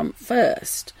President Trump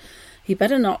first. He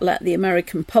better not let the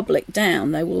American public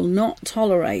down. They will not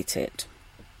tolerate it.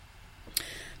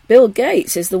 Bill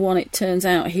Gates is the one, it turns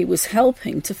out, he was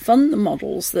helping to fund the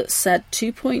models that said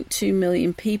 2.2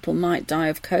 million people might die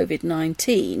of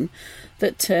COVID-19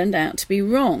 that turned out to be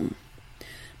wrong.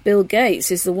 Bill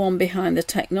Gates is the one behind the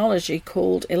technology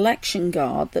called Election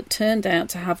Guard that turned out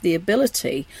to have the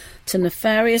ability to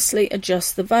nefariously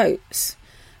adjust the votes.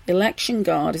 Election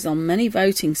Guard is on many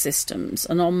voting systems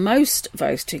and on most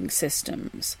voting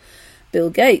systems. Bill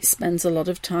Gates spends a lot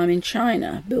of time in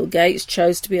China. Bill Gates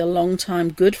chose to be a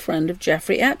long-time good friend of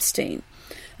Jeffrey Epstein,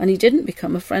 and he didn't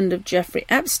become a friend of Jeffrey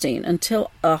Epstein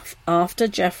until after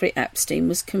Jeffrey Epstein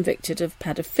was convicted of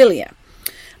pedophilia.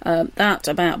 That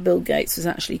about Bill Gates was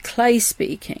actually Clay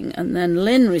speaking, and then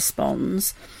Lynn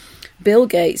responds, Bill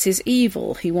Gates is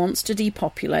evil. He wants to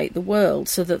depopulate the world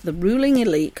so that the ruling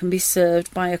elite can be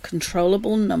served by a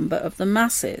controllable number of the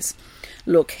masses.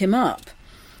 Look him up.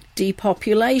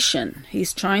 Depopulation.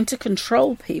 He's trying to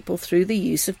control people through the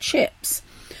use of chips.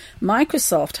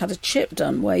 Microsoft had a chip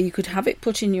done where you could have it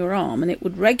put in your arm and it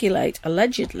would regulate,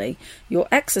 allegedly, your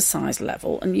exercise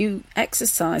level, and you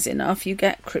exercise enough, you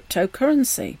get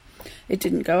cryptocurrency. It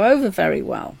didn't go over very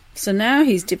well. So now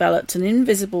he's developed an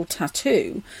invisible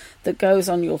tattoo that goes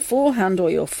on your forehand or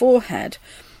your forehead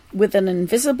with an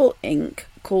invisible ink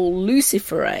called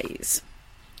luciferase.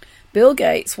 Bill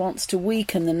Gates wants to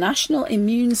weaken the natural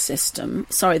immune system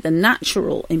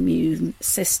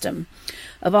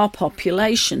of our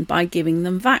population by giving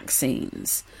them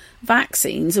vaccines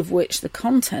of which the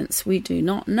contents we do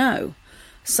not know.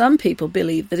 Some people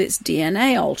believe that it's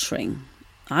DNA altering.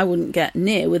 I wouldn't get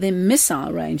near within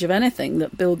missile range of anything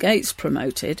that Bill Gates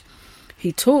promoted.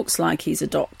 He talks like he's a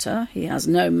doctor. He has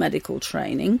no medical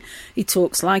training. He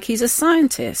talks like he's a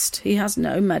scientist. He has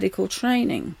no medical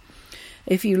training.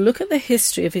 If you look at the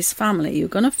history of his family, you're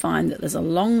going to find that there's a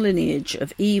long lineage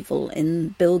of evil in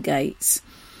Bill Gates.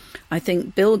 I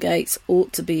think Bill Gates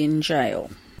ought to be in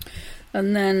jail.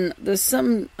 And then there's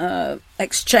some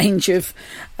exchange of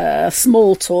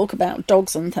small talk about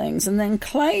dogs and things. And then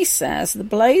Clay says, the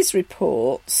Blaze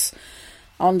reports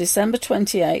on December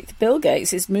 28th, Bill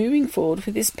Gates is moving forward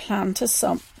with his plan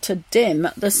to dim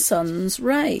the sun's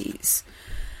rays.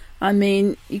 I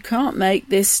mean, you can't make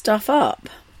this stuff up.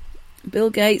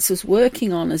 Bill Gates has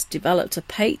developed a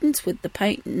patent with the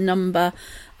patent number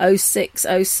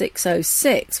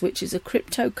 060606, which is a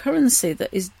cryptocurrency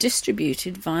that is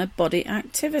distributed via body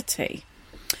activity.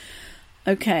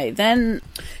 Okay, then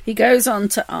he goes on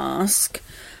to ask,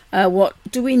 what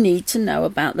do we need to know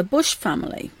about the Bush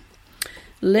family?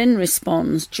 Lynn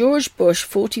responds, George Bush,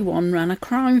 41, ran a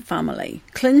crime family.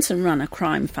 Clinton ran a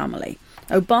crime family.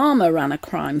 Obama ran a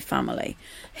crime family.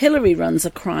 Hillary runs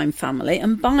a crime family,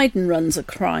 and Biden runs a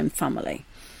crime family.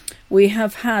 We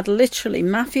have had literally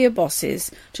mafia bosses,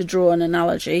 to draw an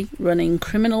analogy, running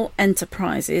criminal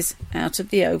enterprises out of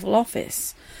the Oval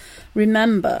Office.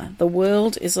 Remember, the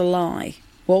world is a lie.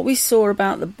 What we saw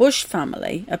about the Bush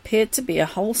family appeared to be a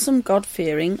wholesome,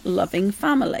 God-fearing, loving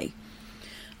family.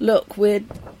 Looks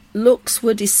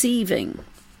were deceiving.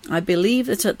 I believe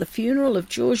that at the funeral of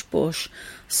George Bush,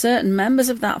 certain members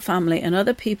of that family and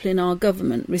other people in our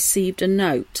government received a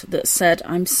note that said,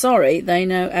 I'm sorry, they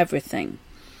know everything.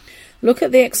 Look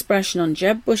at the expression on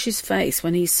Jeb Bush's face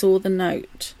when he saw the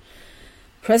note.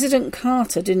 President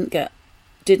Carter didn't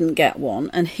get one,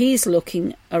 and he's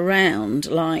looking around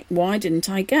like, why didn't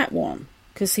I get one?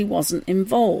 Because he wasn't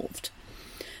involved.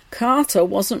 Carter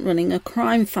wasn't running a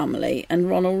crime family, and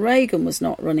Ronald Reagan was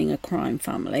not running a crime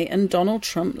family, and Donald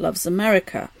Trump loves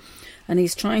America, and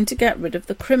he's trying to get rid of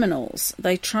the criminals.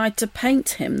 They tried to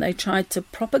paint him, they tried to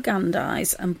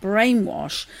propagandize and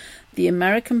brainwash the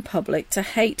American public to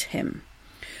hate him.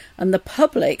 And the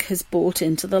public has bought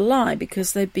into the lie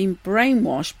because they've been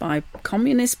brainwashed by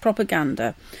communist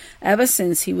propaganda ever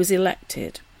since he was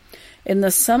elected. In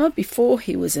the summer before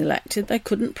he was elected, they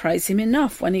couldn't praise him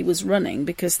enough when he was running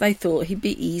because they thought he'd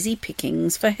be easy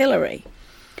pickings for Hillary.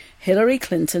 Hillary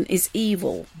Clinton is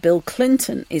evil. Bill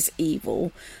Clinton is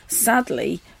evil.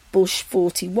 Sadly, Bush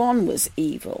 41 was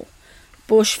evil.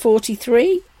 Bush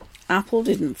 43, apple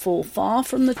didn't fall far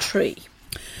from the tree.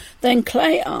 Then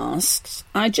Clay asks,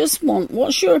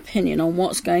 what's your opinion on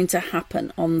what's going to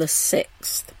happen on the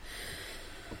 6th?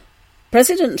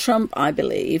 President Trump, I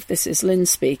believe, this is Lynn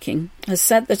speaking, has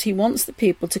said that he wants the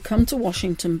people to come to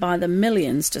Washington by the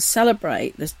millions to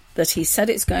celebrate that he said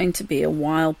it's going to be a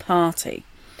wild party.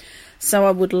 So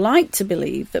I would like to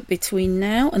believe that between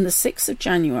now and the 6th of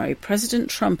January, President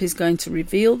Trump is going to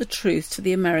reveal the truth to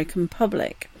the American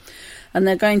public. And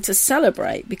they're going to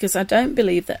celebrate because I don't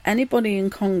believe that anybody in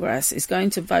Congress is going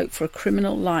to vote for a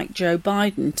criminal like Joe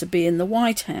Biden to be in the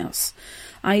White House.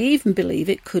 I even believe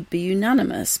it could be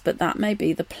unanimous, but that may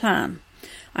be the plan.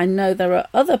 I know there are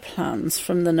other plans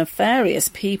from the nefarious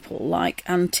people like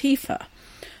Antifa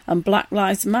and Black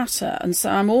Lives Matter, and so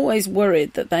I'm always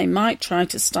worried that they might try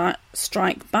to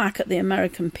strike back at the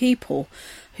American people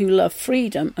who love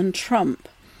freedom and Trump.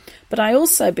 But I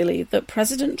also believe that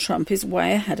President Trump is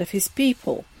way ahead of his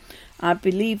people. I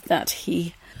believe that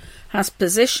he has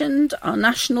positioned our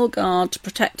National Guard to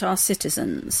protect our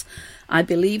citizens. I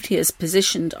believe he has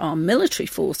positioned our military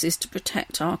forces to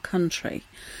protect our country.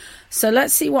 So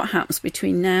let's see what happens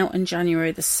between now and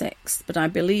January the 6th. But I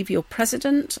believe your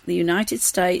President, the United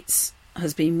States,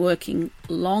 has been working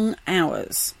long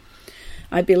hours.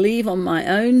 I believe on my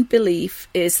own belief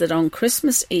is that on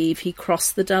Christmas Eve he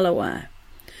crossed the Delaware.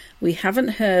 We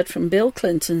haven't heard from Bill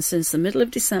Clinton since the middle of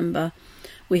December.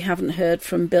 We haven't heard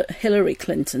from Hillary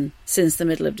Clinton since the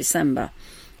middle of December.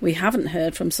 We haven't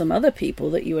heard from some other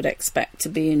people that you would expect to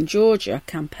be in Georgia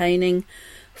campaigning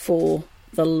for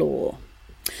the law.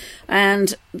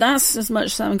 And that's as much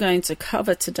as I'm going to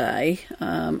cover today.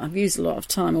 I've used a lot of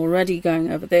time already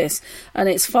going over this, and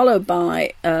it's followed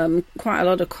by quite a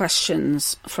lot of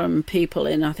questions from people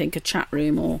in, I think, a chat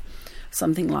room or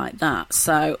something like that.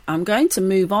 So I'm going to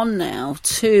move on now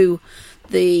to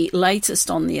the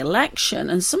latest on the election,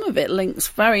 and some of it links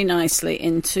very nicely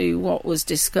into what was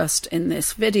discussed in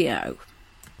this video.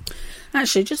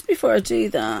 Actually, just before I do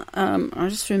that, I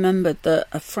just remembered that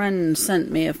a friend sent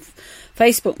me a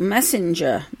Facebook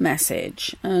Messenger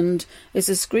message, and it's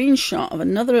a screenshot of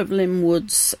another of Lin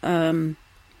Wood's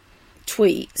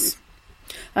tweets.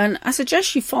 And I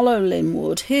suggest you follow Lin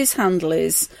Wood. His handle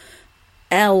is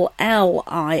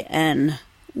LLIN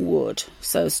Wood,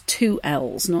 so it's 2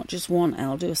 L's, not just 1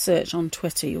 L. Do a search on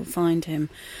Twitter, you'll find him.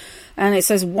 And it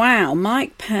says, wow,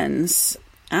 Mike Pence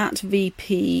at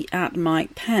VP at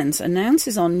Mike Pence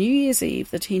announces on New Year's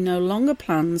Eve that he no longer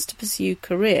plans to pursue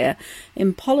career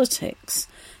in politics.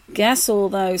 Guess all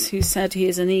those who said he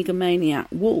is an egomaniac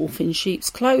wolf in sheep's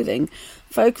clothing,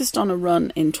 focused on a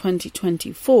run in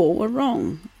 2024, were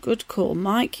wrong. Good call,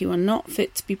 Mike. You are not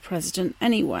fit to be president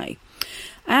anyway.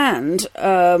 And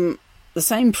the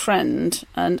same friend,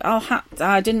 and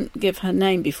I didn't give her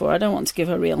name before. I don't want to give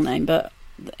her real name, but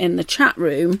in the chat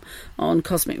room on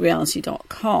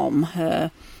cosmicreality.com,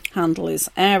 her handle is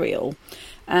Ariel,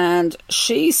 and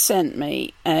she sent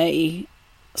me a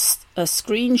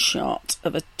screenshot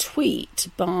of a tweet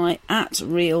by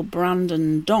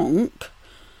 @RealBrandonDonk.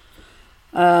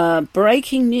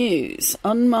 Breaking news.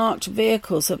 Unmarked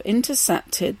vehicles have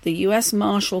intercepted the US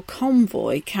Marshal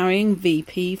convoy carrying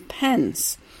VP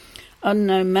Pence.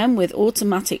 Unknown men with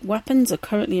automatic weapons are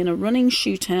currently in a running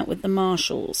shootout with the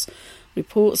Marshals.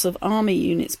 Reports of army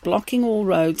units blocking all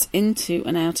roads into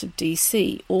and out of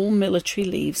DC. All military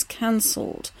leaves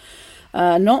cancelled.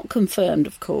 Not confirmed,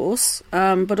 of course,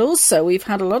 but also we've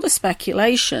had a lot of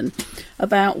speculation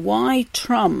about why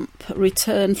Trump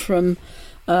returned from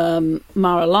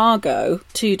Mar-a-Lago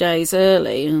 2 days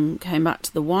early and came back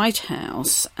to the White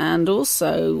House, and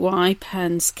also why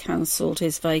Pence cancelled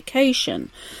his vacation.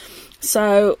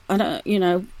 So, I don't,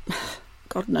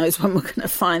 God knows when we're going to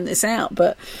find this out,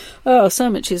 but so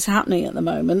much is happening at the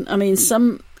moment. I mean,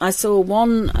 I saw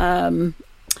one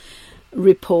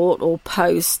report or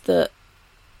post that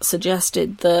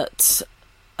suggested that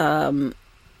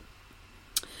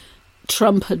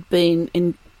Trump had been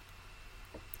in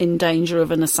danger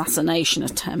of an assassination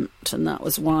attempt, and that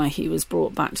was why he was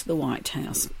brought back to the White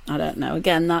House. I don't know.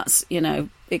 Again, that's,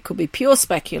 it could be pure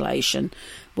speculation.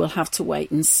 We'll have to wait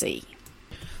and see.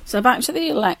 So back to the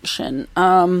election.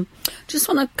 Just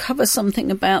want to cover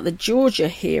something about the Georgia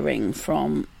hearing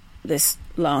from this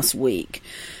last week.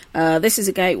 This is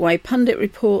a Gateway Pundit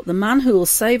report. The man who will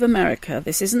save America.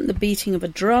 This isn't the beating of a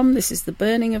drum. This is the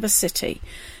burning of a city.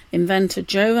 Inventor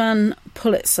Jovan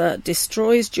Pulitzer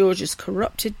destroys Georgia's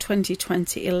corrupted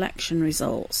 2020 election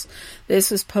results. This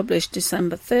was published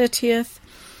December 30th.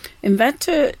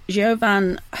 Inventor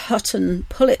Jovan Hutton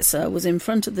Pulitzer was in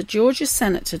front of the Georgia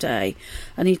Senate today,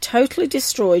 and he totally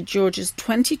destroyed Georgia's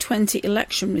 2020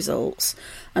 election results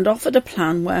and offered a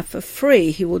plan where for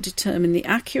free he will determine the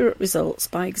accurate results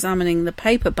by examining the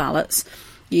paper ballots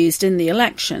used in the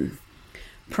election.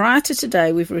 Prior to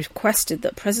today, we've requested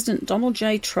that President Donald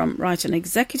J. Trump write an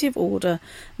executive order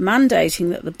mandating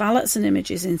that the ballots and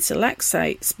images in select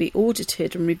states be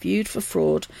audited and reviewed for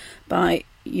fraud by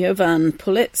Jovan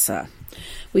Pulitzer.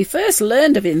 We first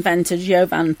learned of inventor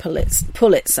Jovan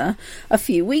Pulitzer a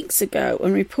few weeks ago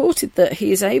and reported that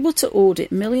he is able to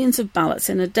audit millions of ballots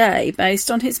in a day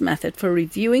based on his method for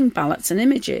reviewing ballots and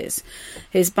images.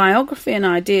 His biography and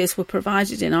ideas were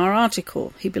provided in our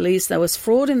article. He believes there was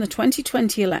fraud in the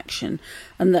 2020 election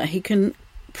and that he can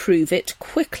prove it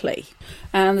quickly.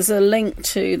 And there's a link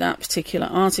to that particular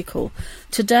article.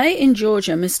 Today in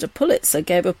Georgia, Mr. Pulitzer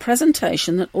gave a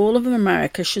presentation that all of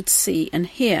America should see and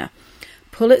hear.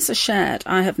 Pulitzer shared,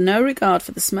 "I have no regard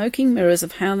for the smoking mirrors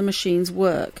of how the machines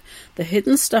work, the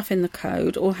hidden stuff in the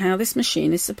code, or how this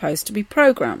machine is supposed to be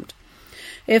programmed.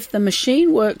 If the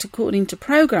machine worked according to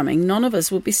programming, none of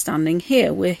us would be standing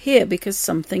here. We're here because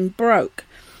something broke.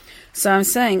 So I'm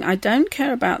saying I don't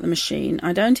care about the machine.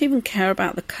 I don't even care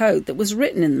about the code that was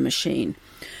written in the machine.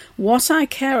 What I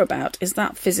care about is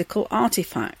that physical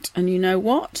artifact. And you know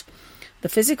what? The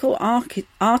physical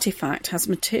artifact has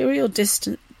material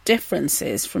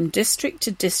differences from district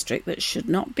to district that should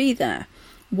not be there.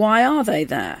 Why are they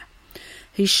there?"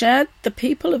 He shared, "The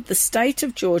people of the state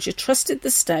of Georgia trusted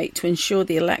the state to ensure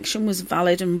the election was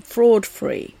valid and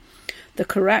fraud-free. The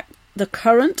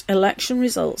current election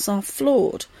results are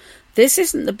flawed. This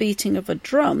isn't the beating of a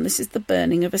drum, this is the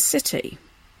burning of a city.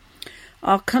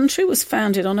 Our country was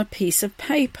founded on a piece of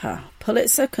paper.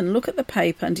 Pulitzer can look at the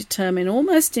paper and determine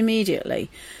almost immediately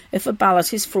if a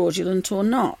ballot is fraudulent or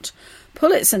not.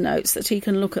 Pulitzer notes that he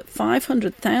can look at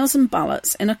 500,000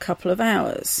 ballots in a couple of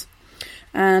hours."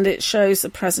 And it shows the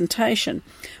presentation.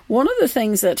 One of the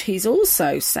things that he's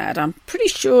also said, I'm pretty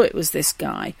sure it was this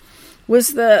guy, was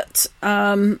that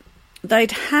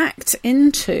they'd hacked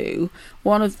into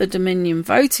one of the Dominion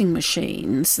voting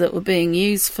machines that were being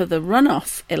used for the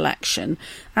runoff election,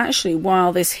 actually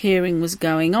while this hearing was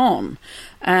going on.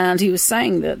 And he was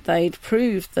saying that they'd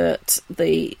proved that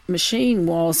the machine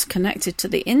was connected to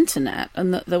the internet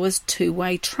and that there was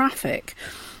two-way traffic,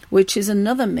 which is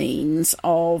another means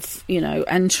of,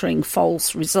 entering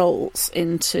false results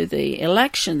into the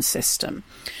election system.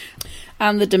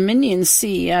 And the Dominion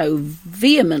CEO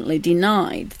vehemently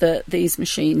denied that these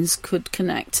machines could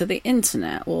connect to the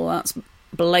internet. Well, that's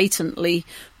blatantly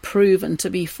proven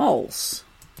to be false.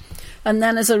 And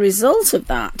then as a result of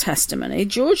that testimony,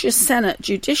 Georgia Senate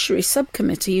Judiciary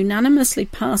Subcommittee unanimously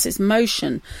passes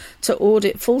motion to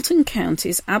audit Fulton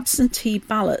County's absentee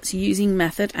ballots using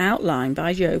method outlined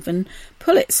by Jovan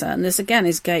Pulitzer. And this again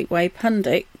is Gateway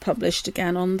Pundit, published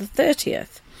again on the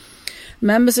 30th.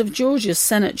 Members of Georgia's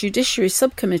Senate Judiciary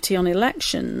Subcommittee on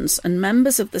Elections and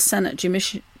members of the Senate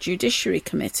Judiciary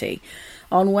Committee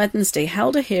on Wednesday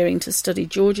held a hearing to study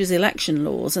Georgia's election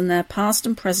laws and their past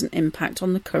and present impact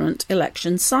on the current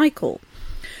election cycle.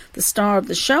 The star of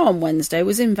the show on Wednesday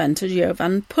was inventor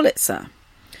Jovan Pulitzer.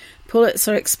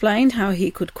 Pulitzer explained how he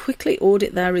could quickly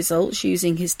audit their results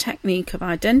using his technique of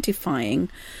identifying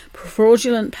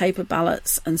fraudulent paper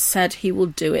ballots and said he will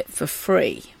do it for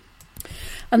free.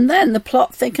 And then the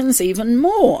plot thickens even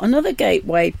more. Another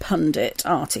Gateway Pundit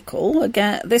article.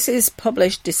 Again, this is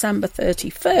published December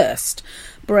 31st.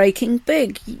 Breaking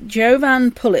big.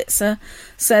 Jovan Pulitzer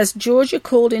says Georgia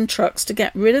called in trucks to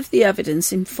get rid of the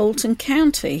evidence in Fulton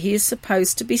County he is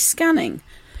supposed to be scanning.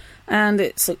 And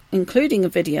it's including a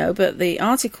video, but the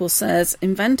article says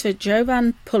inventor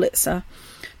Jovan Pulitzer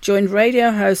joined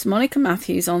radio host Monica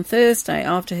Matthews on Thursday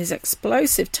after his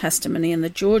explosive testimony in the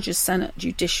Georgia Senate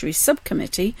Judiciary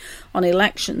Subcommittee on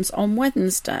Elections on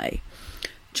Wednesday.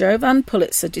 Jovan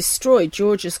Pulitzer destroyed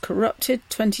Georgia's corrupted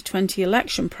 2020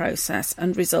 election process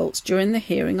and results during the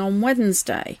hearing on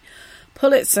Wednesday.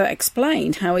 Pulitzer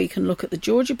explained how he can look at the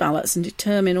Georgia ballots and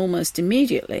determine almost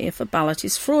immediately if a ballot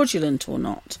is fraudulent or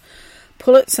not.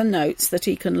 Pulitzer notes that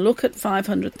he can look at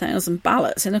 500,000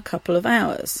 ballots in a couple of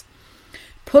hours.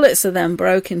 Pulitzer then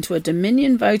broke into a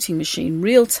Dominion voting machine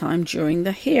real-time during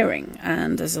the hearing,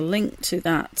 and there's a link to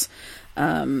that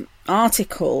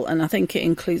article, and I think it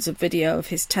includes a video of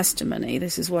his testimony.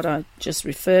 This is what I just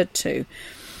referred to.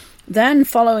 Then,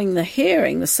 following the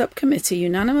hearing, the subcommittee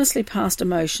unanimously passed a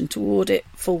motion to audit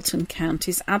Fulton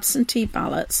County's absentee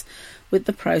ballots with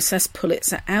the process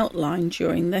Pulitzer outlined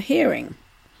during the hearing.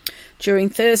 During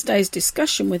Thursday's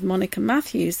discussion with Monica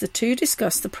Matthews, the two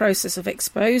discussed the process of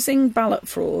exposing ballot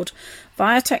fraud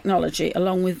via technology,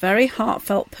 along with very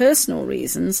heartfelt personal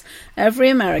reasons every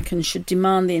American should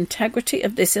demand the integrity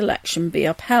of this election be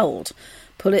upheld.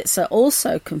 Pulitzer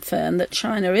also confirmed that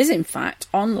China is in fact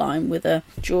online with a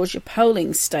Georgia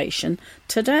polling station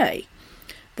today.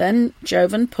 Then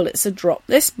Jovan Pulitzer dropped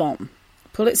this bomb.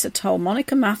 Pulitzer told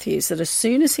Monica Matthews that as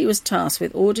soon as he was tasked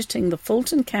with auditing the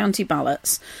Fulton County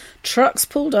ballots, trucks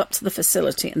pulled up to the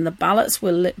facility and the ballots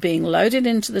were being loaded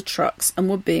into the trucks and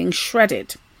were being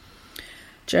shredded.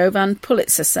 Jovan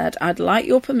Pulitzer said, "I'd like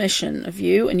your permission of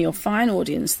you and your fine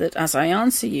audience that as I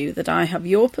answer you that I have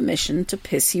your permission to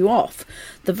piss you off.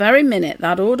 The very minute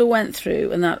that order went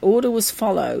through and that order was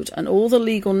followed and all the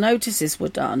legal notices were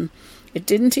done, it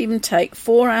didn't even take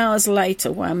 4 hours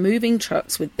later where moving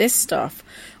trucks with this stuff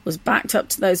was backed up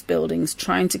to those buildings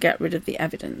trying to get rid of the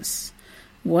evidence.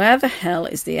 Where the hell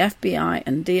is the FBI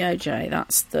and DOJ?"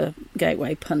 That's the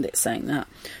Gateway pundit saying that.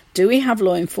 "Do we have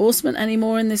law enforcement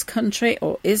anymore in this country,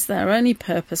 or is their only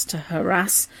purpose to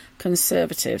harass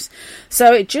conservatives?"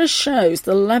 So it just shows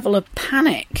the level of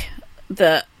panic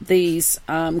that these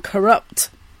corrupt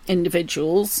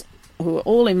individuals who are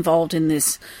all involved in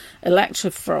this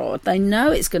electoral fraud, they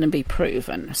know it's going to be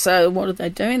proven. So what are they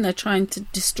doing? They're trying to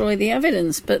destroy the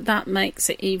evidence, but that makes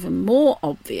it even more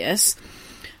obvious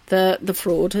that the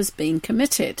fraud has been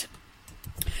committed.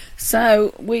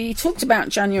 So we talked about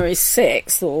January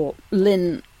 6th, or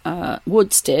Lynn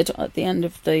Woods did at the end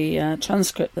of the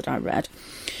transcript that I read.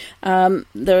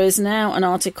 There is now an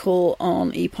article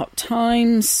on Epoch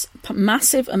Times.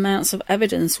 Massive amounts of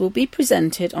evidence will be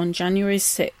presented on January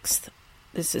 6th.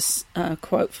 This is a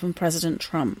quote from President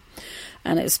Trump.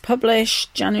 And it's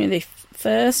published January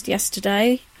 1st,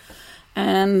 yesterday.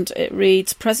 And it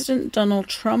reads, President Donald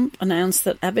Trump announced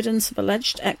that evidence of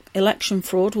alleged election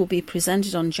fraud will be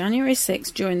presented on January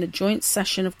 6th during the joint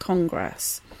session of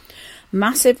Congress.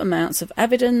 Massive amounts of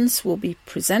evidence will be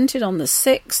presented on the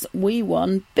 6th. We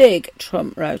won big,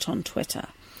 Trump wrote on Twitter.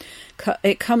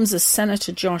 It comes as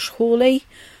Senator Josh Hawley,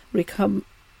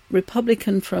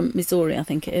 Republican from Missouri, I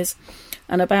think it is,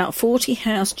 and about 40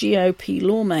 House GOP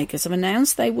lawmakers have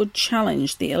announced they would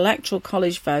challenge the Electoral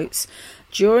College votes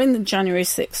during the January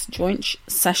 6th joint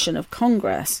session of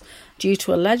Congress due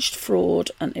to alleged fraud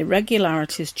and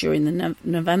irregularities during the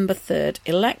November 3rd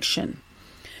election.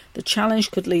 The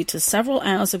challenge could lead to several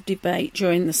hours of debate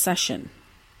during the session.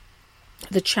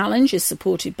 The challenge is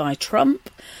supported by Trump,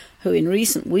 who in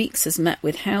recent weeks has met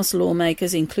with House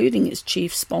lawmakers, including its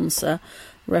chief sponsor,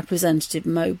 Representative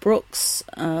Mo Brooks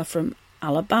from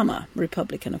Alabama,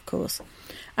 Republican, of course.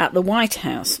 At the White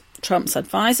House, Trump's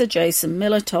advisor Jason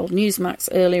Miller told Newsmax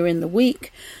earlier in the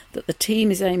week that the team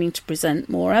is aiming to present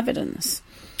more evidence.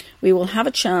 We will have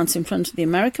a chance in front of the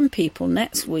American people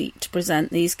next week to present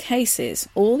these cases,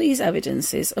 all these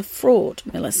evidences of fraud,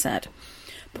 Miller said,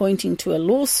 pointing to a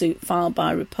lawsuit filed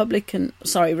by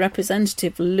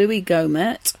Representative Louis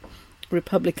Gohmert,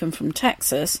 Republican from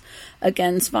Texas,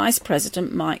 against Vice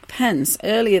President Mike Pence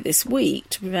earlier this week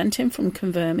to prevent him from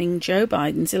confirming Joe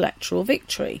Biden's electoral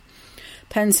victory.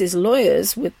 Pence's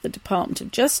lawyers with the Department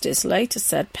of Justice later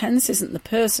said Pence isn't the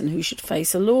person who should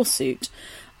face a lawsuit,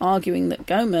 arguing that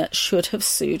Gohmert should have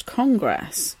sued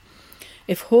Congress.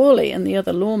 If Hawley and the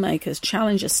other lawmakers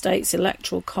challenge a state's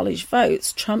electoral college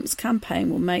votes, Trump's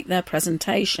campaign will make their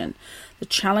presentation. The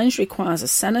challenge requires a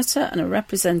senator and a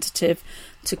representative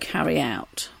to carry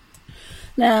out.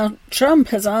 Now, Trump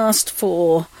has asked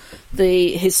for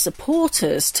his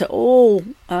supporters to all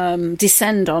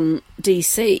descend on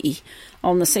DC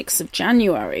on the 6th of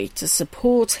January to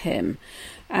support him.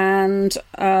 And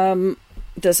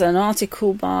there's an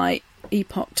article by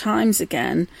Epoch Times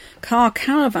again, car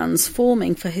caravans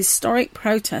forming for historic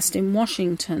protest in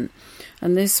Washington.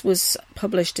 And this was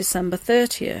published December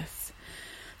 30th.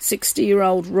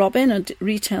 60-year-old Robin, a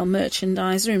retail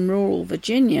merchandiser in rural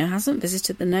Virginia, hasn't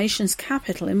visited the nation's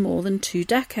capital in more than 2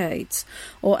 decades,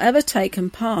 or ever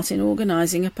taken part in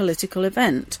organising a political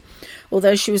event,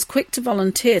 although she was quick to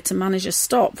volunteer to manage a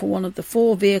stop for one of the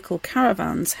 4-vehicle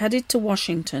caravans headed to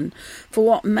Washington for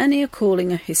what many are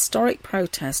calling a historic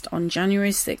protest on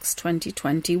January 6,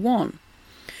 2021.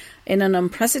 In an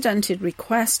unprecedented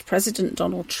request, President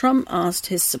Donald Trump asked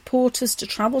his supporters to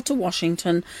travel to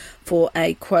Washington for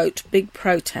a, quote, big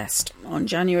protest on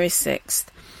January 6th,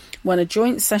 when a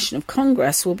joint session of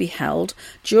Congress will be held,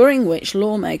 during which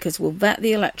lawmakers will vet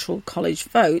the Electoral College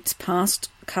votes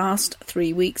cast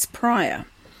 3 weeks prior.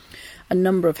 A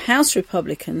number of House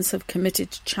Republicans have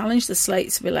committed to challenge the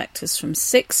slates of electors from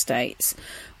 6 states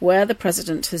where the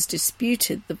president has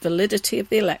disputed the validity of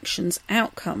the election's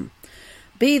outcome.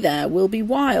 "Be there will be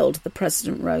wild," the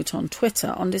president wrote on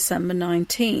Twitter on December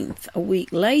 19th. A week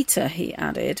later, he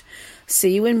added,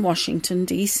 "See you in Washington,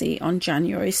 D.C. on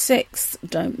January 6th.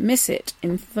 Don't miss it.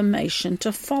 Information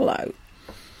to follow."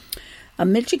 A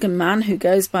Michigan man who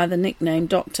goes by the nickname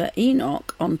Dr.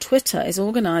 Enoch on Twitter is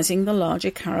organising the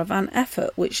larger caravan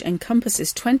effort, which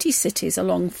encompasses 20 cities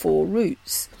along 4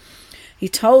 routes. He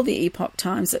told the Epoch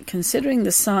Times that considering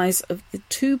the size of the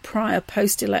 2 prior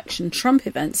post-election Trump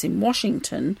events in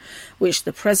Washington, which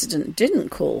the president didn't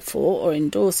call for or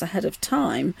endorse ahead of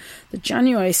time, the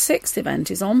January 6th event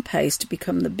is on pace to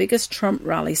become the biggest Trump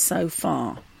rally so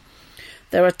far.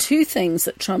 "There are 2 things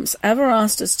that Trump's ever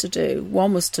asked us to do.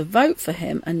 One was to vote for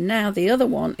him, and now the other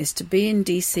one is to be in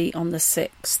D.C. on the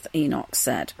 6th, Enoch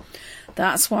said.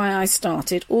 "That's why I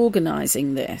started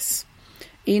organising this."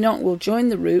 Enoch will join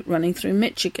the route running through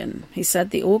Michigan. He said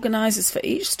the organisers for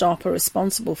each stop are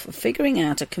responsible for figuring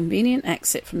out a convenient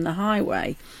exit from the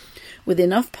highway, with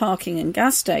enough parking and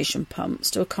gas station pumps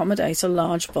to accommodate a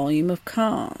large volume of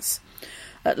cars.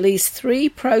 At least 3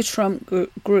 pro-Trump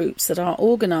groups that are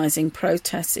organising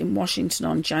protests in Washington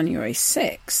on January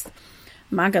 6th,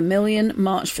 MAGA Million,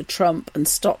 March for Trump and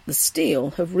Stop the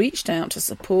Steal, have reached out to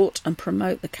support and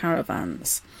promote the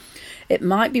caravans. It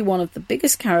might be one of the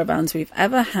biggest caravans we've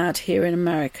ever had here in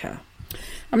America.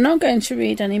 I'm not going to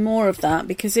read any more of that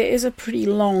because it is a pretty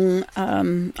long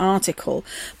article,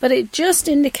 but it just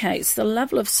indicates the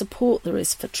level of support there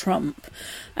is for Trump.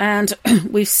 And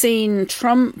we've seen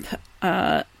Trump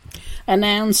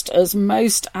announced as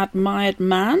most admired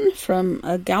man from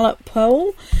a Gallup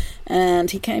poll,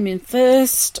 and he came in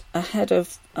first ahead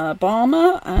of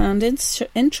Obama, and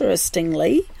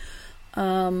interestingly,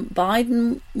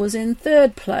 Biden was in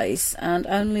 3rd place and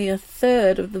only a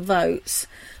third of the votes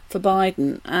for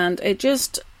Biden. And it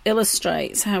just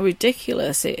illustrates how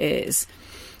ridiculous it is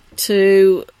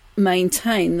to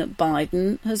maintain that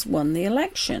Biden has won the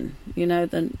election. You know,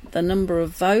 the number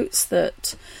of votes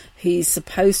that he's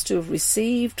supposed to have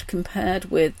received compared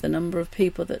with the number of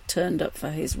people that turned up for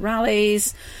his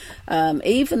rallies,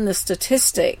 even the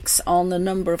statistics on the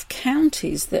number of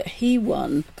counties that he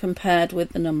won compared with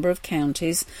the number of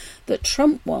counties that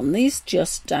Trump won. These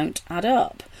just don't add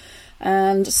up.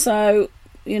 And so,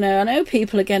 you know, I know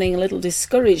people are getting a little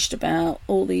discouraged about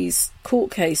all these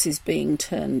court cases being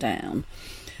turned down.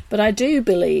 But I do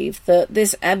believe that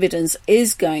this evidence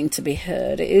is going to be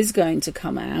heard. It is going to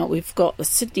come out. We've got the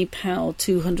Sidney Powell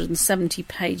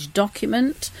 270-page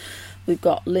document. We've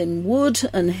got Lin Wood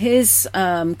and his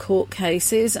court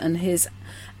cases and his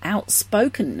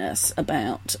outspokenness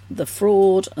about the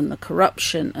fraud and the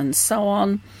corruption and so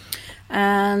on.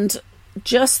 And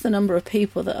just the number of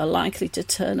people that are likely to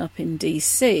turn up in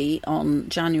DC on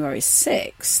January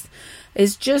 6th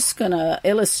is just going to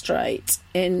illustrate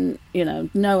in, you know,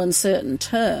 no uncertain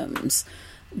terms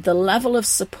the level of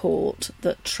support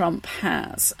that Trump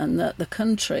has, and that the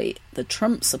country, the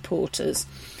Trump supporters,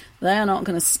 they are not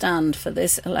going to stand for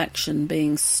this election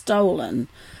being stolen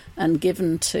and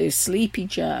given to Sleepy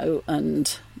Joe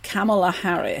and Kamala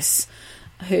Harris,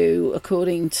 who,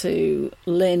 according to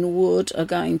Lin Wood, are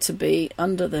going to be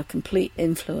under the complete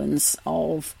influence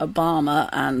of Obama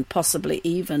and possibly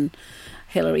even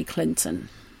Hillary Clinton.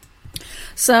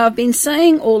 So I've been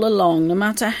saying all along, no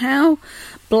matter how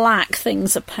black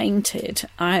things are painted,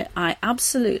 I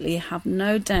absolutely have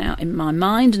no doubt in my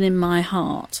mind and in my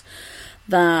heart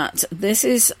that this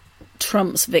is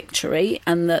Trump's victory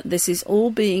and that this is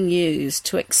all being used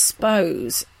to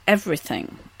expose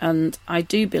everything. And I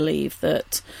do believe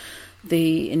that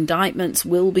the indictments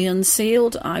will be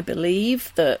unsealed. I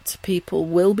believe that people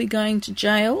will be going to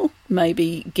jail,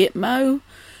 maybe Gitmo,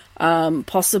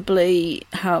 possibly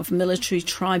have military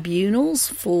tribunals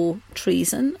for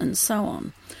treason and so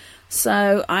on.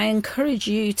 So I encourage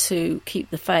you to keep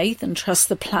the faith and trust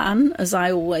the plan, as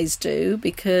I always do,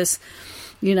 because,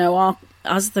 you know,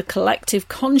 as the collective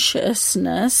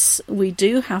consciousness, we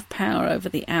do have power over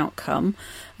the outcome,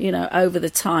 you know, over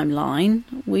the timeline.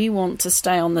 We want to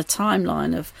stay on the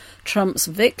timeline of Trump's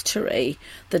victory,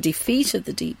 the defeat of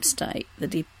the deep state,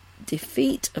 the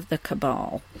defeat of the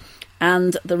cabal,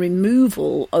 and the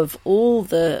removal of all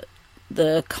the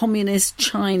communist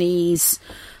Chinese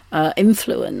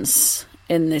influence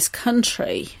in this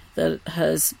country that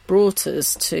has brought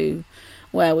us to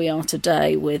where we are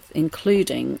today, with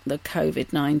including the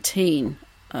COVID-19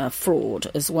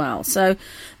 fraud as well. So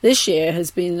this year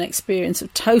has been an experience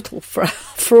of total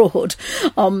fraud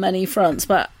on many fronts,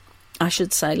 but I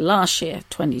should say last year,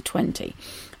 2020.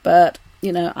 But,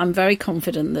 you know, I'm very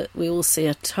confident that we will see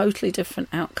a totally different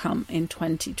outcome in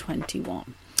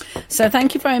 2021. So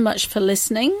thank you very much for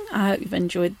listening. I hope you've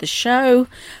enjoyed the show.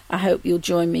 I hope you'll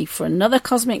join me for another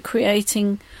Cosmic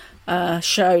Creating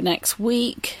show next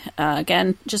week.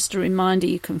 Again, just a reminder,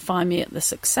 you can find me at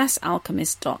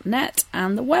thesuccessalchemist.net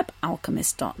and the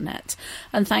webalchemist.net.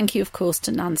 And thank you, of course,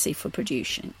 to Nancy for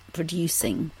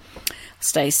producing.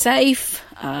 Stay safe,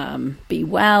 be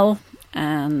well,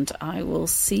 and I will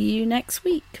see you next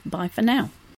week. Bye for now.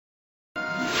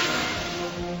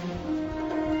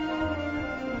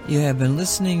 You have been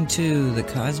listening to the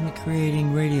Cosmic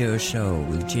Creating Radio Show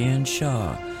with Jan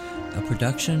Shaw, a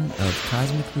production of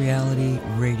Cosmic Reality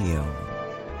Radio.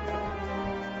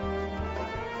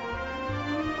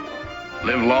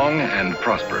 Live long and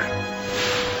prosper.